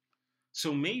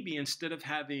 So maybe instead of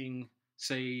having,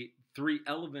 say, 3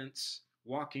 elephants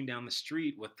walking down the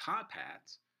street with top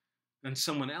hats, and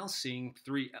someone else seeing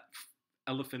 3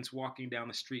 elephants walking down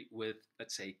the street with,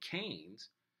 let's say, canes,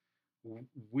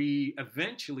 we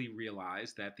eventually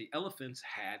realized that the elephants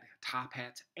had top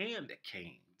hats and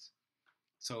canes.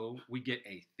 So we get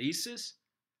a thesis,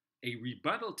 a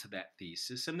rebuttal to that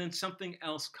thesis, and then something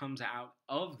else comes out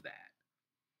of that.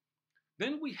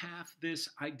 Then we have this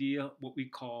idea, what we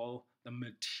call the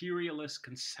materialist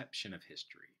conception of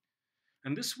history.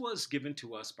 And this was given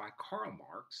to us by Karl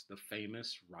Marx, the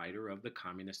famous writer of the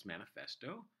Communist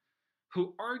Manifesto,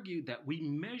 who argued that we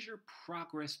measure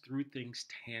progress through things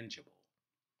tangible.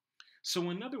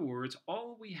 So, in other words,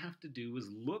 all we have to do is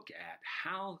look at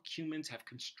how humans have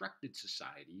constructed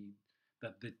society,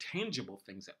 the tangible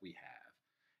things that we have.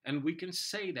 And we can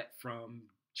say that from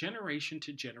generation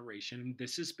to generation,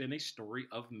 this has been a story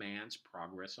of man's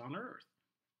progress on earth.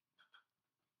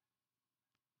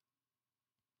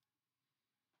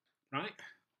 Right?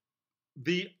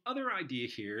 The other idea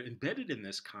here, embedded in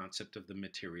this concept of the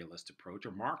materialist approach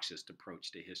or Marxist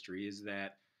approach to history, is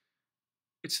that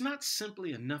it's not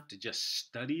simply enough to just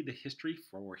study the history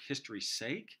for history's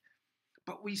sake,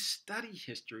 but we study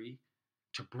history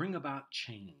to bring about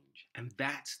change. And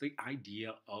that's the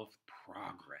idea of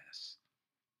progress.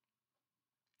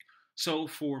 So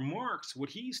for Marx, what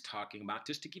he's talking about,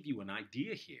 just to give you an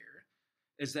idea here,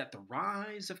 is that the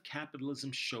rise of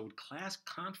capitalism showed class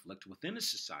conflict within a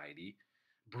society,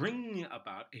 bringing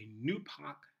about a new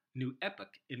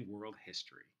epoch in world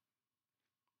history.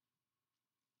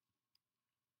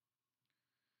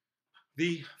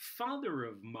 The father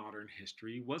of modern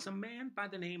history was a man by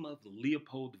the name of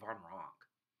Leopold von Ranke,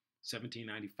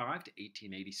 1795 to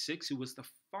 1886, who was the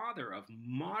father of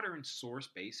modern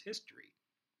source-based history.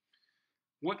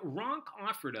 What Ranke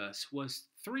offered us was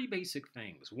three basic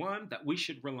things. One, that we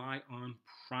should rely on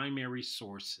primary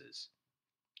sources.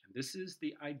 And this is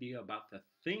the idea about the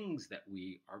things that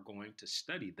we are going to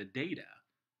study, the data.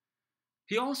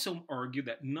 He also argued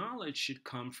that knowledge should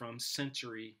come from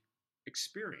sensory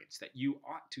experience, that you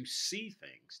ought to see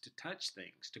things, to touch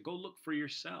things, to go look for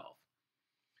yourself.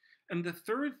 And the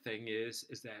third thing is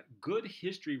that good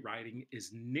history writing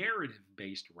is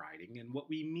narrative-based writing. And what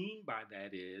we mean by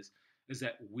that is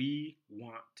that we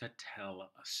want to tell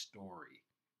a story.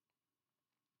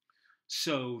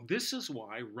 So this is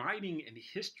why writing in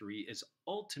history is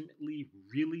ultimately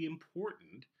really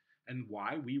important, and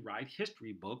why we write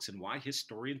history books and why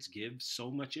historians give so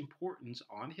much importance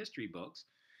on history books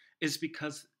is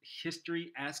because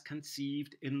history as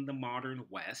conceived in the modern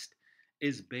West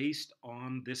is based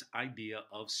on this idea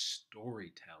of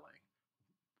storytelling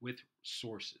with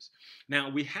sources. Now,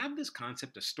 we have this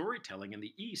concept of storytelling in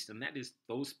the East, and that is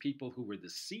those people who were the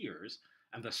seers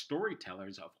and the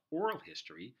storytellers of oral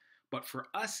history. But for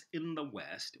us in the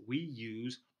West, we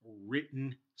use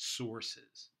written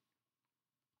sources.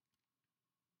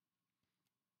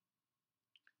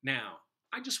 Now,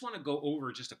 I just want to go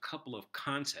over just a couple of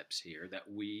concepts here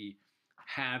that we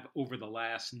have over the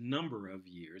last number of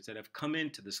years that have come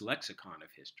into this lexicon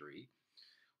of history.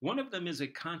 One of them is a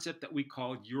concept that we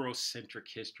call Eurocentric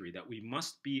history that we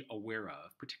must be aware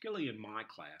of, particularly in my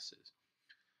classes.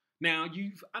 Now,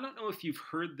 I don't know if you've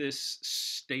heard this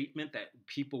statement that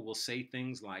people will say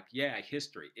things like, yeah,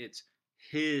 history, it's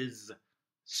his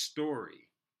story.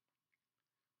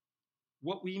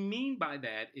 What we mean by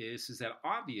that is that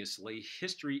obviously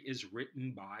history is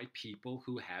written by people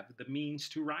who have the means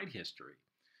to write history.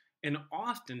 And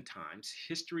oftentimes,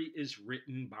 history is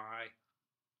written by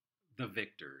the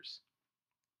victors.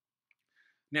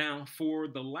 Now, for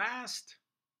the last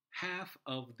half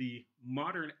of the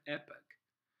modern epoch,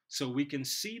 so we can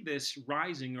see this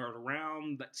rising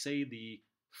around, let's say, the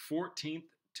 14th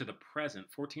to the present,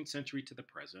 14th century to the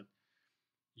present,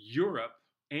 Europe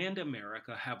and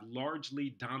America have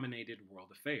largely dominated world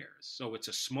affairs. So it's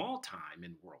a small time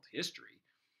in world history,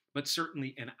 but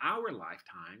certainly in our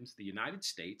lifetimes, the United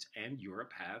States and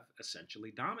Europe have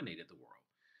essentially dominated the world.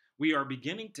 We are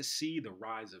beginning to see the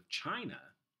rise of China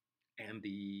and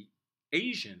the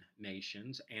Asian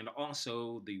nations and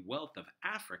also the wealth of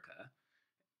Africa,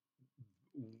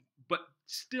 but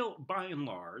still, by and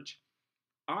large,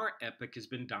 our epoch has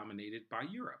been dominated by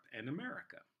Europe and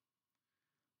America.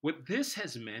 What this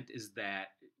has meant is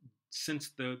that since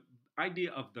the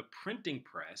idea of the printing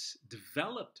press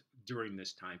developed during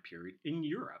this time period in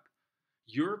Europe,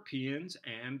 Europeans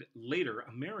and later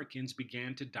Americans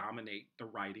began to dominate the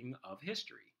writing of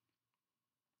history.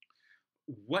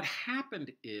 What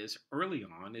happened is early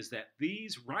on is that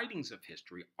these writings of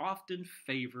history often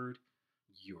favored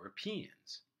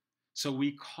Europeans. So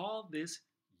we call this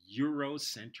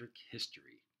Eurocentric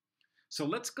history. So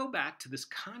let's go back to this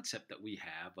concept that we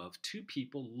have of two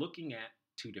people looking at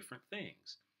two different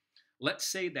things. Let's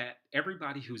say that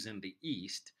everybody who's in the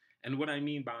East, and what I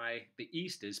mean by the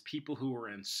East is people who are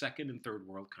in second and third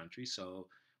world countries, so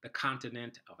the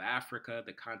continent of Africa,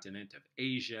 the continent of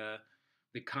Asia,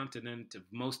 the continent of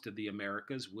most of the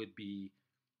Americas would be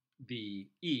the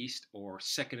East or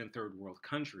second and third world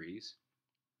countries,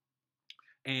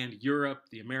 and Europe,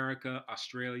 the America,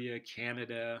 Australia,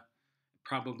 Canada,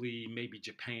 probably maybe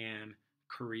Japan,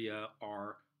 Korea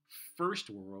are first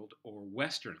world or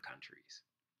Western countries.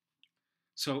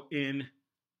 So, in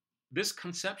this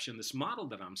conception, this model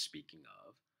that I'm speaking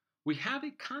of, we have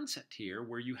a concept here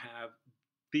where you have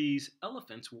these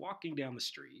elephants walking down the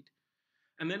street,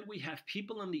 and then we have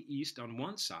people in the East on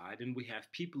one side, and we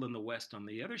have people in the West on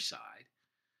the other side,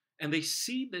 and they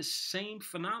see this same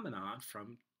phenomenon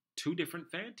from two different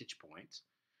vantage points.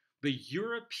 The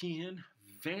European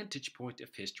vantage point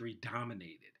of history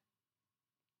dominated.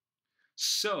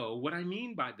 So, what I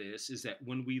mean by this is that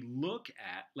when we look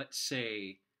at, let's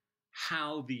say,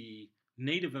 how the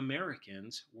Native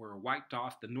Americans were wiped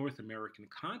off the North American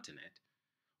continent,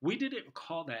 we didn't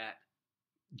call that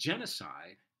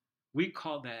genocide. We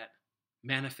call that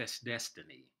manifest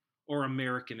destiny or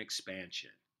American expansion,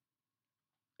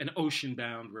 an ocean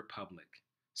bound republic,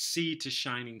 sea to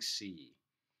shining sea.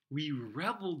 We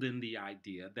reveled in the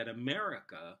idea that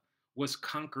America was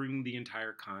conquering the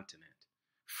entire continent,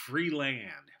 free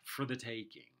land for the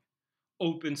taking,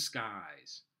 open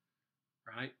skies,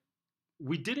 right?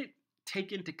 We didn't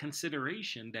take into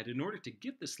consideration that in order to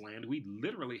get this land, we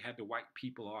literally had to wipe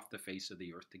people off the face of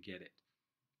the earth to get it.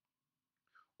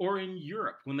 Or in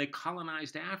Europe, when they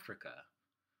colonized Africa,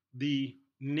 the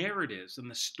narratives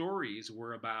and the stories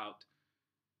were about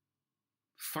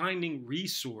finding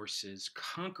resources,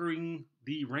 conquering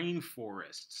the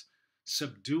rainforests,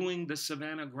 subduing the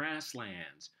savanna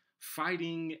grasslands,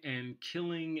 fighting and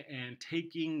killing and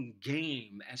taking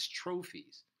game as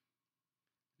trophies.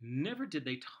 Never did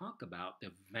they talk about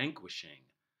the vanquishing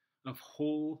of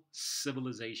whole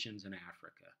civilizations in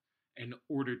Africa in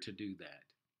order to do that.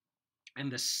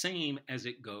 And the same as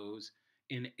it goes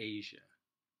in Asia.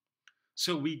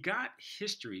 So we got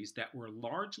histories that were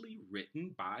largely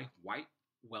written by white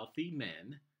wealthy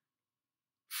men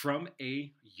from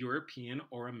a European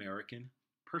or American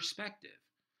perspective.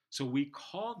 So we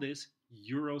call this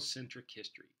Eurocentric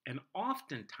history. And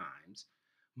oftentimes,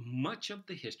 much of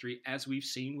the history, as we've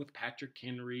seen with Patrick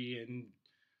Henry and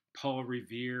Paul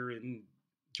Revere and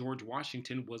George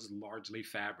Washington, was largely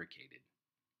fabricated.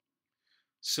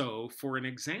 So, for an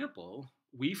example,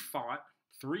 we fought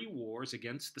 3 wars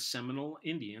against the Seminole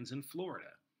Indians in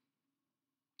Florida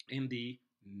in the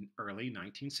early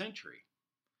 19th century.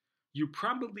 You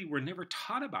probably were never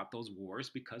taught about those wars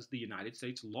because the United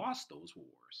States lost those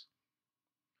wars.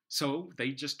 So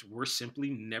they just were simply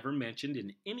never mentioned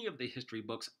in any of the history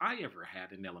books I ever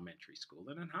had in elementary school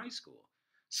and in high school,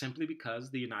 simply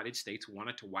because the United States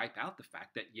wanted to wipe out the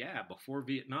fact that, yeah, before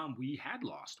Vietnam, we had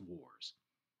lost wars.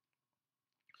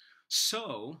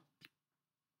 So,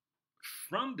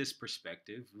 from this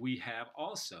perspective, we have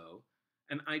also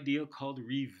an idea called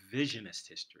revisionist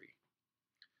history.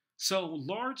 So,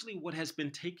 largely what has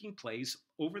been taking place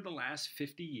over the last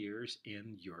 50 years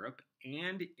in Europe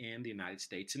and in the United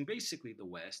States, and basically the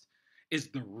West, is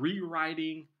the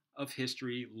rewriting of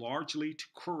history largely to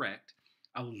correct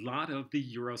a lot of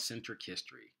the Eurocentric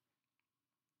history.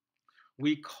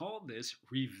 We call this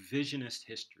revisionist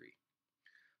history.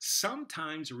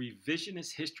 Sometimes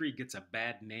revisionist history gets a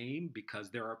bad name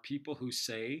because there are people who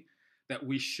say that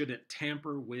we shouldn't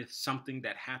tamper with something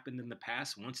that happened in the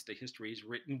past. Once the history is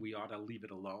written, we ought to leave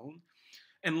it alone.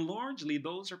 And largely,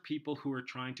 those are people who are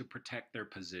trying to protect their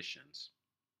positions.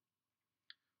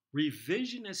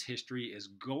 Revisionist history is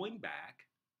going back,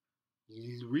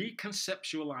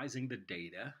 reconceptualizing the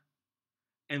data,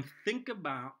 and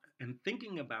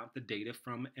thinking about the data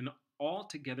from an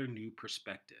altogether new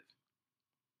perspective.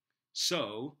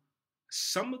 So,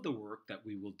 some of the work that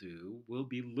we will do will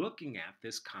be looking at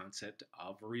this concept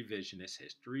of revisionist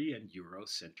history and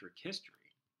Eurocentric history.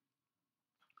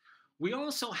 We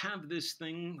also have this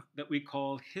thing that we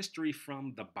call history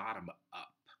from the bottom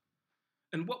up.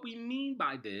 And what we mean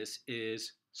by this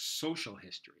is social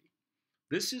history.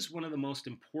 This is one of the most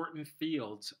important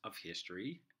fields of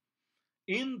history,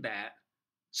 in that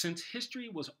since history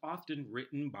was often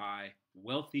written by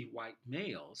wealthy white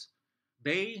males,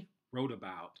 they wrote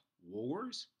about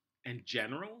wars and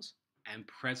generals and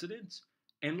presidents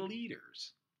and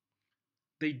leaders.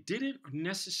 They didn't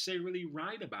necessarily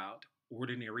write about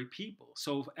ordinary people.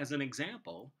 So, as an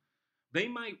example, they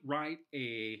might write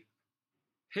a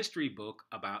history book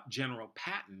about General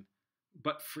Patton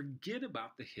but forget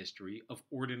about the history of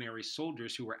ordinary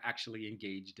soldiers who were actually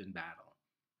engaged in battle.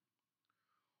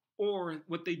 Or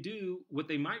what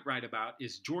they might write about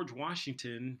is George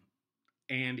Washington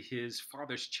and his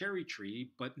father's cherry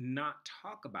tree, but not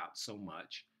talk about so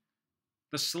much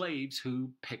the slaves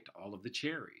who picked all of the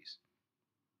cherries.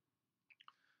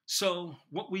 So,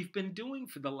 what we've been doing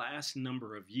for the last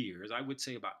number of years, I would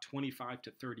say about 25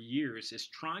 to 30 years, is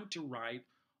trying to write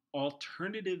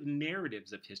alternative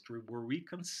narratives of history where we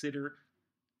consider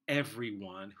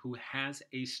everyone who has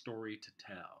a story to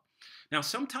tell. Now,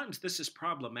 sometimes this is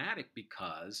problematic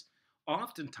because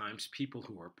oftentimes people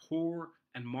who are poor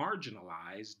and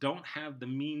marginalized don't have the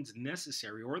means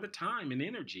necessary or the time and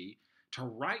energy to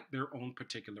write their own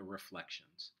particular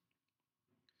reflections.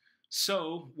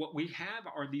 So, what we have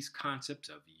are these concepts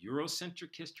of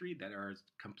Eurocentric history that are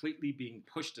completely being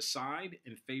pushed aside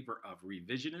in favor of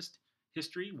revisionist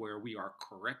history, where we are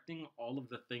correcting all of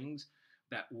the things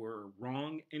that were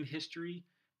wrong in history,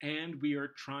 and we are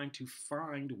trying to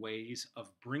find ways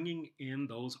of bringing in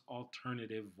those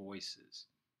alternative voices.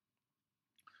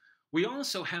 We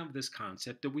also have this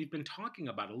concept that we've been talking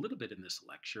about a little bit in this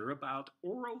lecture about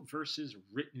oral versus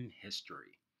written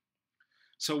history.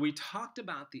 So we talked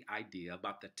about the idea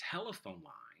about the telephone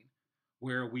line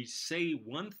where we say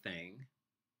one thing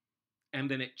and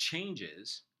then it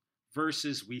changes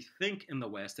versus we think in the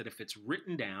West that if it's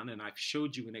written down, and I've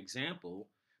showed you an example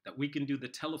that we can do the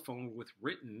telephone with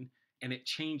written and it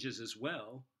changes as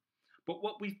well. But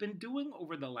what we've been doing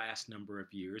over the last number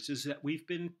of years is that we've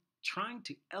been trying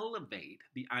to elevate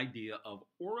the idea of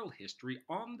oral history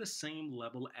on the same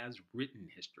level as written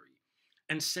history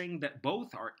and saying that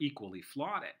both are equally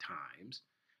flawed at times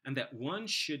and that one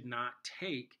should not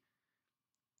take,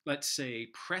 let's say,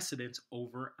 precedence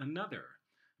over another.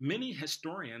 Many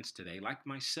historians today, like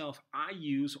myself, I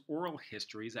use oral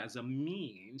histories as a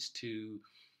means to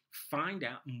find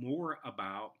out more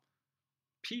about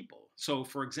people. So,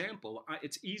 for example,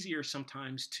 it's easier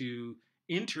sometimes to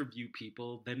interview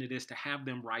people than it is to have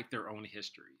them write their own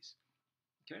histories.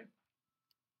 Okay?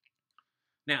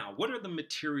 Now, what are the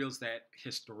materials that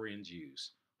historians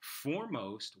use?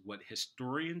 Foremost, what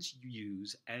historians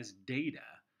use as data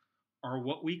are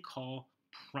what we call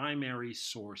primary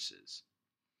sources.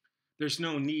 There's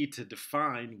no need to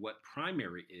define what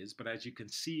primary is, but as you can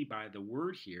see by the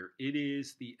word here, it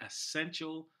is the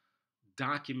essential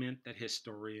document that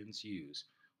historians use.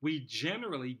 We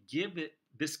generally give it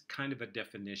this kind of a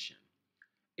definition.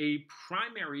 A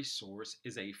primary source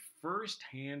is a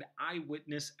first-hand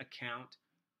eyewitness account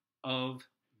of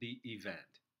the event.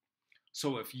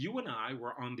 So if you and I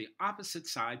were on the opposite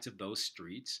sides of those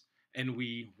streets and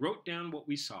we wrote down what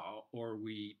we saw or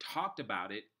we talked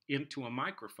about it into a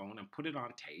microphone and put it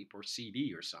on tape or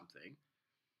CD or something,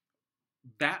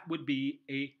 that would be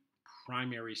a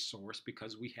primary source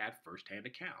because we had firsthand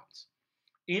accounts.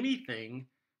 Anything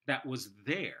that was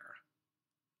there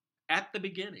at the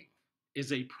beginning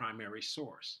is a primary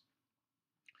source.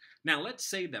 Now, let's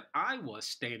say that I was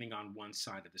standing on one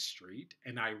side of the street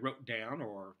and I wrote down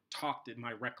or talked in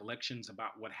my recollections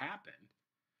about what happened,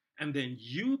 and then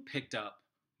you picked up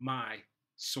my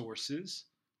sources,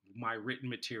 my written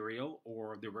material,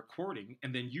 or the recording,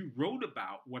 and then you wrote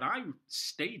about what I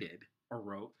stated or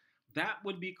wrote. That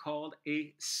would be called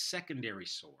a secondary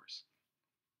source.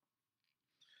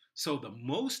 So, the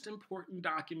most important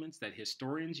documents that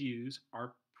historians use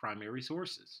are primary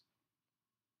sources.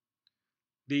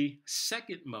 The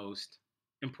second most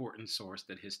important source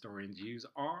that historians use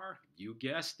are, you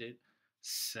guessed it,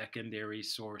 secondary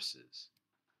sources.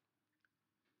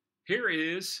 Here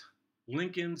is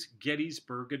Lincoln's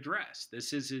Gettysburg Address.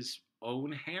 This is his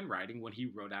own handwriting when he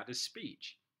wrote out his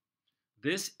speech.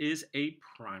 This is a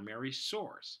primary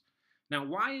source. Now,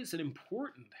 why is it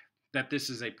important that this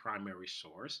is a primary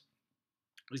source?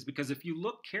 Is because if you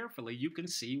look carefully, you can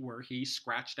see where he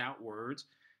scratched out words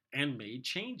and made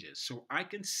changes. So I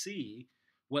can see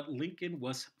what Lincoln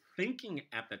was thinking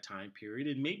at the time period,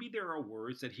 and maybe there are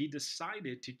words that he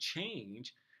decided to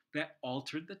change that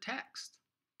altered the text.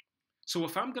 So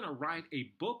if I'm going to write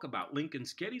a book about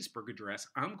Lincoln's Gettysburg Address,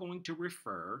 I'm going to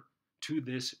refer to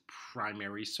this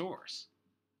primary source.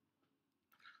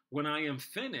 When I am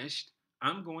finished,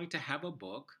 I'm going to have a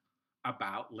book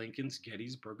about Lincoln's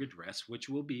Gettysburg Address, which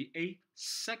will be a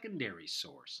secondary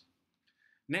source.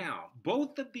 Now,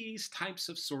 both of these types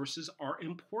of sources are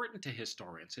important to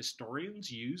historians.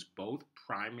 Historians use both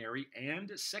primary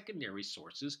and secondary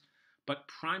sources, but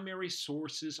primary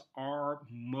sources are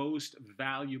most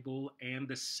valuable and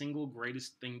the single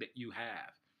greatest thing that you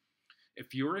have. If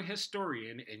If you're a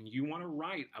historian and you want to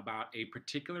write about a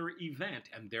particular event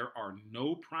and there are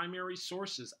no primary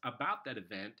sources about that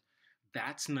event,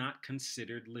 that's not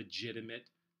considered legitimate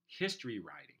history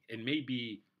writing. It may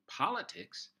be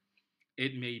politics,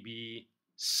 it may be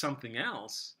something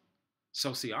else,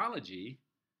 sociology,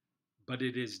 but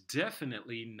it is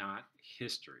definitely not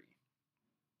history.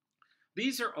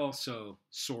 These are also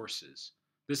sources.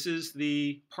 This is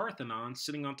the Parthenon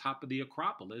sitting on top of the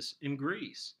Acropolis in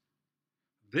Greece.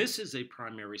 This is a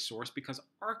primary source because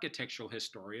architectural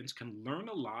historians can learn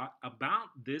a lot about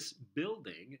this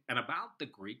building and about the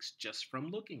Greeks just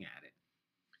from looking at it.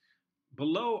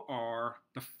 Below are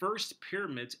the first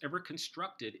pyramids ever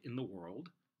constructed in the world,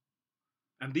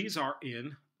 and these are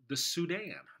in the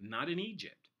Sudan, not in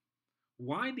Egypt.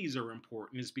 Why these are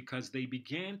important is because they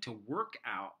began to work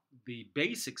out the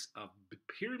basics of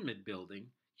pyramid building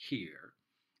here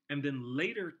and then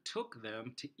later took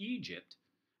them to Egypt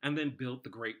and then built the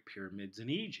Great Pyramids in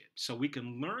Egypt. So we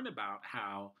can learn about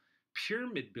how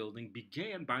pyramid building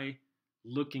began by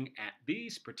looking at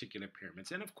these particular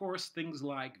pyramids. And of course, things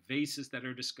like vases that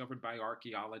are discovered by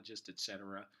archaeologists,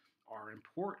 etc., are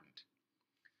important.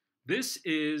 This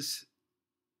is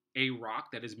a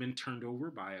rock that has been turned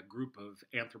over by a group of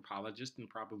anthropologists and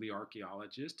probably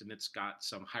archaeologists, and it's got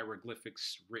some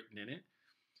hieroglyphics written in it.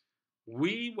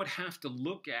 We would have to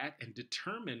look at and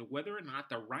determine whether or not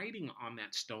the writing on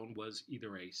that stone was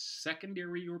either a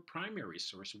secondary or primary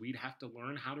source. We'd have to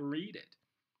learn how to read it.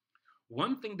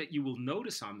 One thing that you will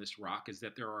notice on this rock is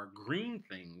that there are green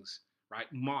things, right?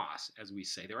 Moss, as we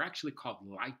say. They're actually called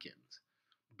lichens.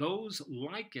 Those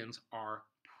lichens are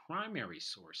primary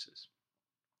sources.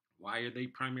 Why are they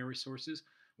primary sources?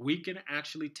 We can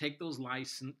actually take those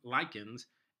lichens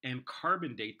and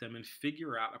carbon date them and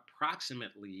figure out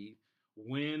approximately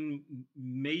when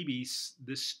maybe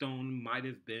this stone might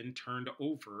have been turned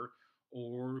over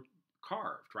or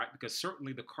carved, right? Because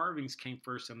certainly the carvings came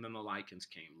first and then the lichens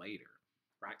came later,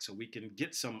 right? So we can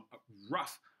get some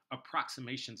rough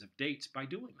approximations of dates by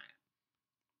doing that.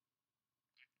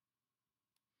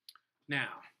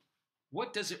 Now,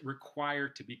 what does it require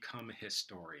to become a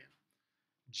historian?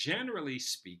 Generally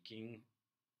speaking,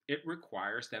 it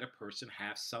requires that a person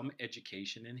have some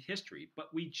education in history,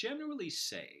 but we generally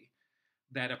say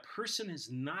that a person is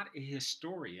not a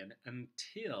historian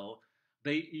until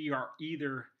they are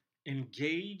either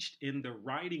engaged in the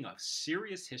writing of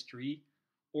serious history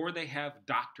or they have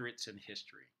doctorates in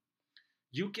history.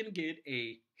 You can get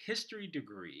a history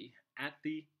degree at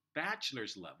the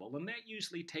bachelor's level, and that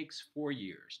usually takes 4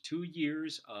 years, 2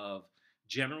 years of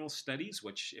general studies,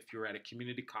 which if you're at a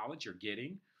community college, you're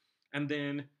getting. And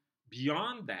then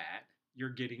beyond that, you're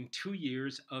getting 2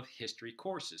 years of history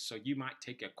courses. So you might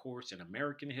take a course in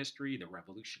American history, the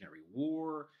Revolutionary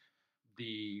War,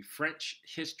 the French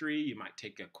history. You might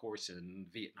take a course in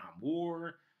Vietnam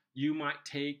War. You might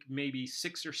take maybe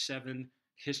 6 or 7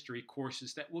 history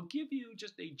courses that will give you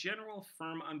just a general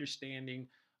firm understanding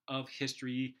of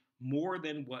history more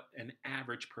than what an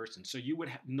average person. So you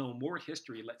would know more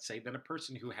history, let's say, than a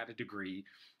person who had a degree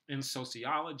in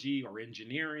sociology or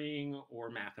engineering or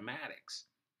mathematics.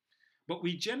 But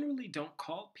we generally don't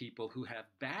call people who have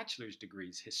bachelor's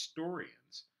degrees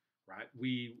historians, right?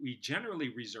 We generally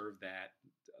reserve that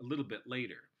a little bit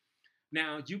later.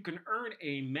 Now, you can earn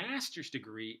a master's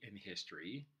degree in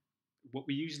history, what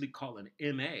we usually call an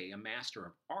MA, a Master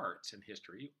of Arts in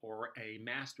History, or a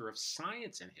Master of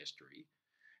Science in History.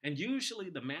 And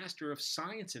usually the Master of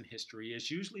Science in History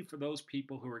is usually for those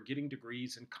people who are getting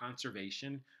degrees in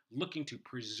conservation, looking to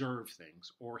preserve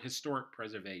things, or historic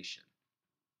preservation.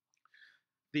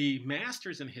 The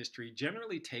Master's in History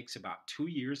generally takes about 2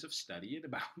 years of study at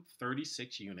about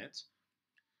 36 units,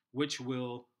 which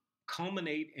will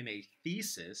culminate in a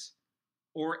thesis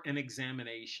or an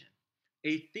examination.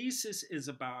 A thesis is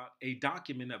about a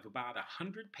document of about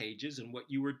 100 pages, and what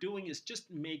you are doing is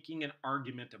just making an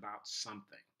argument about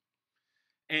something.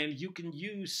 And you can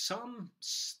use some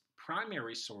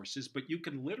primary sources, but you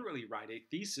can literally write a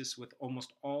thesis with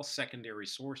almost all secondary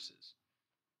sources.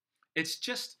 It's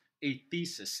just a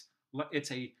thesis.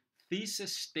 It's a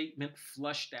thesis statement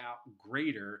flushed out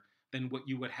greater than what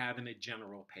you would have in a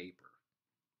general paper.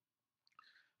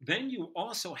 Then you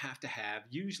also have to have,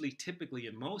 usually typically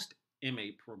in most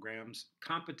MA programs,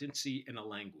 competency in a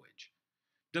language.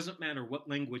 Doesn't matter what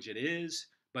language it is,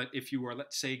 but if you are,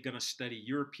 let's say, going to study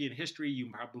European history, you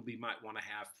probably might want to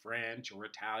have French or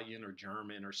Italian or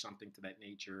German or something to that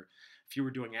nature. If you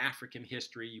were doing African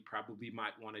history, you probably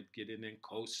might want to get in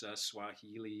Xhosa,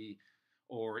 Swahili,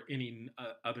 or any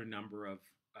other number of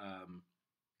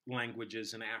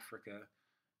languages in Africa.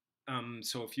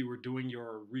 So if you were doing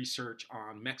your research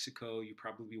on Mexico, you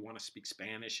probably want to speak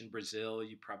Spanish. In Brazil,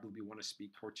 you probably want to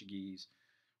speak Portuguese,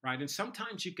 right? And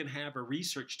sometimes you can have a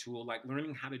research tool like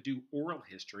learning how to do oral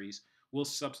histories will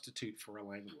substitute for a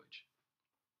language.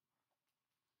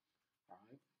 All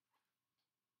right.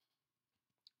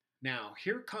 Now,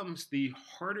 here comes the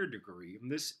harder degree, and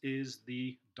this is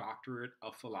the doctorate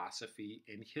of philosophy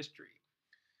in history.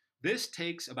 This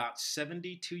takes about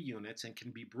 72 units and can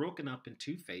be broken up in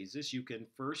two phases. You can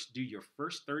first do your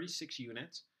first 36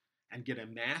 units and get a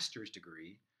master's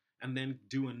degree, and then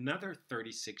do another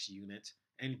 36 units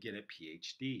and get a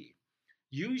PhD.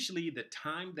 Usually, the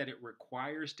time that it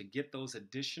requires to get those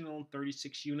additional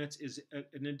 36 units is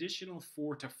an additional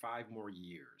 4 to 5 more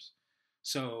years.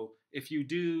 So, if you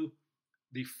do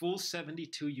the full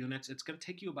 72 units, it's going to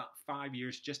take you about 5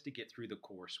 years just to get through the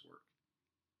coursework.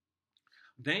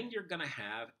 Then you're going to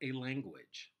have a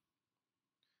language,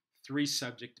 3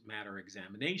 subject matter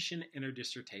examination, and a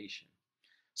dissertation.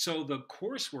 So the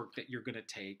coursework that you're going to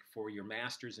take for your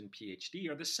master's and PhD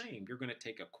are the same. You're going to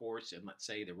take a course in, let's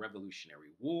say, the Revolutionary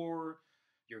War.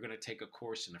 You're going to take a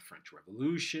course in the French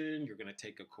Revolution. You're going to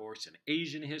take a course in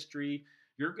Asian history.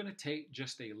 You're going to take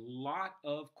just a lot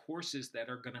of courses that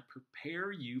are going to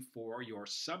prepare you for your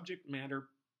subject matter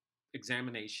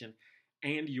examination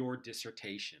and your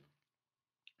dissertation.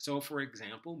 So, for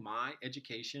example, my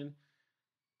education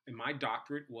and my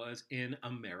doctorate was in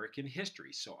American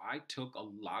history. So I took a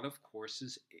lot of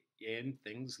courses in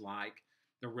things like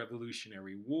the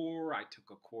Revolutionary War. I took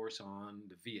a course on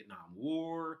the Vietnam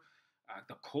War,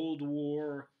 the Cold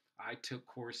War. I took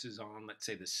courses on, let's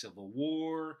say, the Civil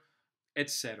War,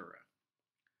 etc.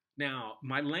 Now,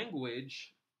 my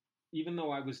language, even though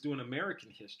I was doing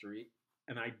American history,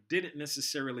 and I didn't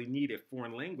necessarily need a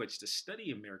foreign language to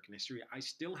study American history, I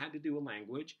still had to do a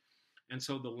language. And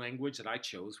so the language that I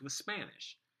chose was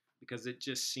Spanish because it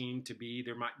just seemed to be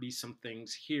there might be some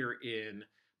things here in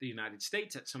the United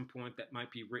States at some point that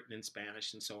might be written in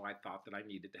Spanish. And so I thought that I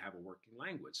needed to have a working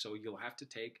language. So you'll have to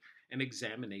take an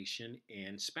examination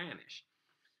in Spanish.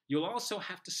 You'll also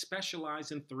have to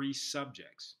specialize in 3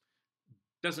 subjects.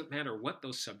 Doesn't matter what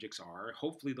those subjects are.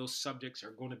 Hopefully, those subjects are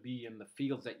going to be in the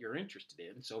fields that you're interested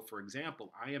in. So, for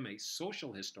example, I am a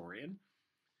social historian,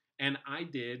 and I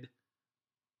did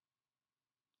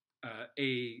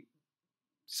a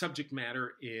subject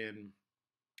matter in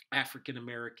African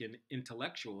American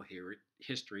intellectual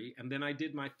history, and then I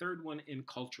did my third one in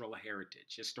cultural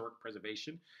heritage, historic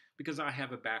preservation, because I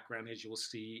have a background, as you'll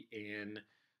see, in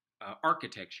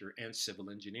architecture and civil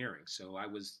engineering. So I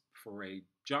was, for a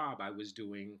job, I was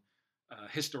doing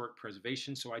historic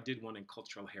preservation, so I did one in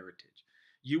cultural heritage.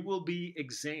 You will be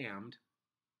examined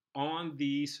on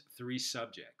these 3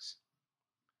 subjects.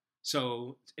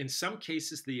 So in some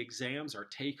cases, the exams are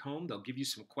take home. They'll give you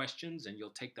some questions and you'll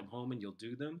take them home and you'll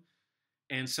do them.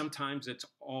 And sometimes it's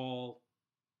all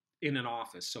in an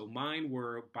office. So mine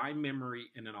were by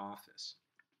memory in an office.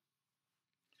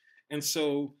 And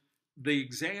so the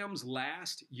exams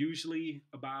last usually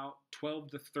about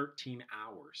 12 to 13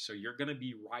 hours. So you're going to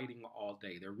be writing all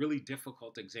day. They're really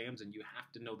difficult exams and you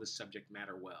have to know the subject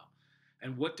matter well.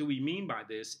 And what do we mean by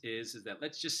this is that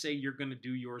let's just say you're going to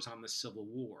do yours on the Civil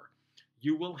War.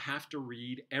 You will have to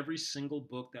read every single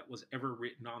book that was ever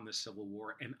written on the Civil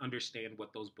War and understand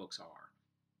what those books are.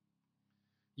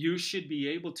 You should be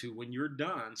able to, when you're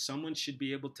done, someone should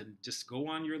be able to just go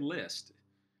on your list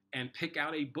and pick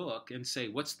out a book and say,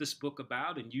 what's this book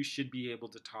about? And you should be able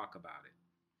to talk about it.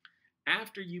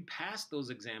 After you pass those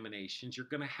examinations, you're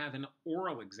going to have an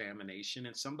oral examination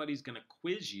and somebody's going to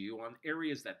quiz you on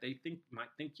areas that they might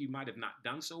think you might have not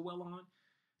done so well on,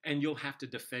 and you'll have to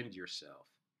defend yourself.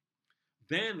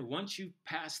 Then once you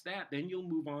pass that, then you'll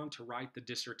move on to write the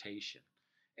dissertation.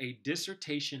 A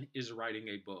dissertation is writing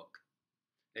a book.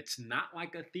 It's not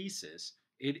like a thesis.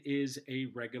 It is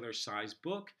a regular size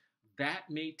book. That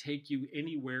may take you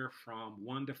anywhere from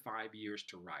 1 to 5 years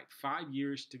to write. 5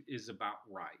 years is about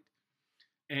right.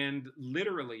 And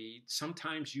literally,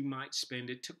 sometimes you might spend,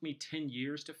 it took me 10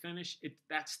 years to finish.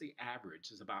 That's the average,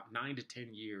 is about 9 to 10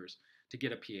 years to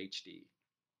get a PhD.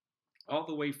 All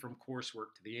the way from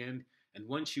coursework to the end. And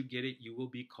once you get it, you will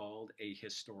be called a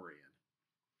historian.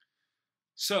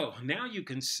 So now you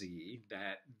can see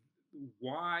that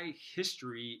why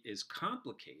history is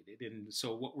complicated. And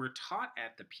so what we're taught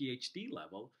at the PhD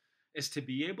level is to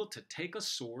be able to take a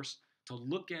source, to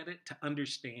look at it, to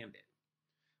understand it.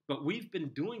 But we've been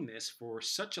doing this for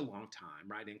such a long time,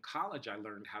 right? In college, I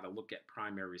learned how to look at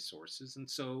primary sources. And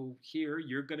so here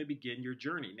you're going to begin your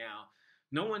journey. Now,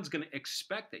 no one's going to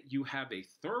expect that you have a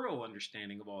thorough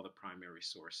understanding of all the primary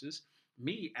sources.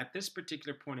 me at this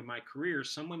particular point in my career,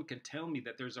 someone can tell me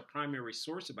that there's a primary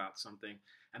source about something,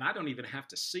 and I don't even have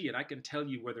to see it. I can tell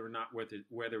you whether or not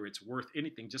whether it's worth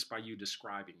anything just by you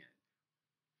describing it.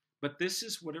 But this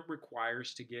is what it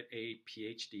requires to get a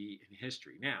PhD in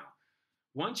history. Now,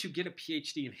 once you get a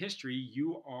PhD in history,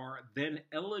 you are then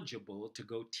eligible to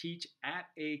go teach at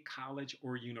a college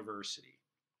or university.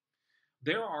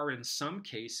 There are, in some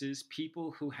cases,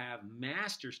 people who have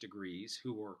master's degrees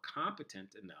who are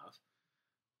competent enough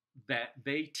that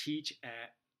they teach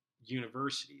at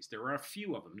universities. There are a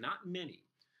few of them, not many.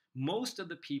 Most of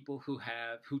the people who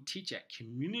teach at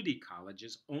community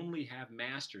colleges only have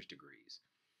master's degrees.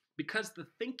 Because the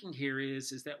thinking here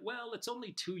is that, well, it's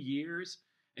only 2 years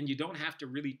and you don't have to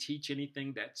really teach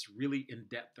anything that's really in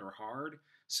depth or hard.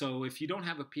 So if you don't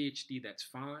have a PhD, that's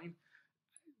fine.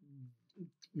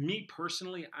 Me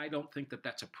personally, I don't think that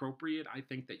that's appropriate. I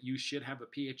think that you should have a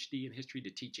PhD in history to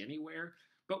teach anywhere.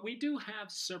 But we do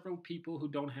have several people who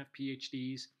don't have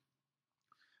PhDs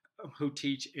who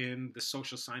teach in the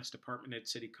social science department at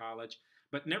City College.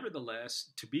 But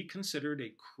nevertheless, to be considered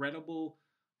a credible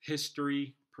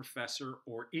history professor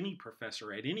or any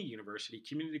professor at any university,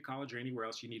 community college, or anywhere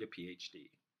else, you need a PhD.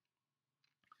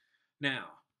 Now,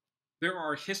 there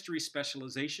are history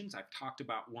specializations. I've talked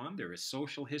about one. There is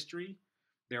social history.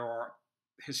 There are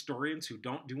historians who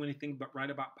don't do anything but write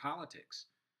about politics,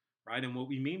 right? And what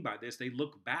we mean by this, they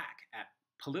look back at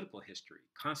political history,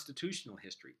 constitutional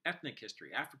history, ethnic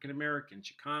history, African American,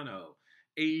 Chicano,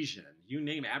 Asian, you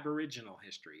name it, Aboriginal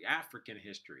history, African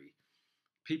history,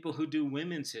 people who do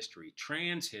women's history,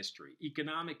 trans history,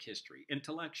 economic history,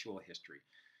 intellectual history,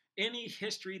 any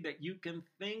history that you can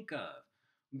think of.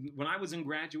 When I was in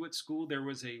graduate school, there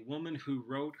was a woman who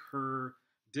wrote her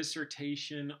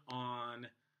dissertation on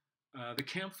the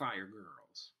Campfire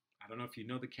Girls. I don't know if you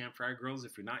know the Campfire Girls.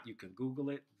 If you're not, you can Google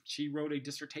it. She wrote a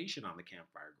dissertation on the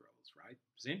Campfire Girls, right?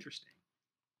 It was interesting.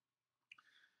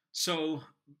 So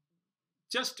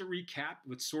just to recap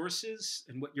with sources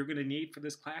and what you're going to need for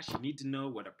this class, you need to know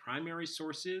what a primary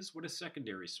source is, what a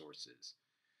secondary source is.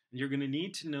 And you're going to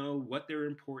need to know what their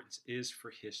importance is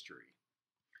for history.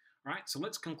 All right, so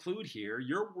let's conclude here.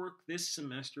 Your work this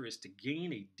semester is to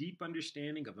gain a deep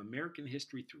understanding of American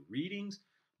history through readings,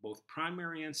 both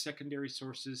primary and secondary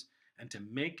sources, and to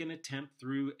make an attempt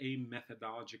through a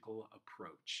methodological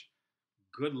approach.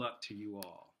 Good luck to you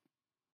all.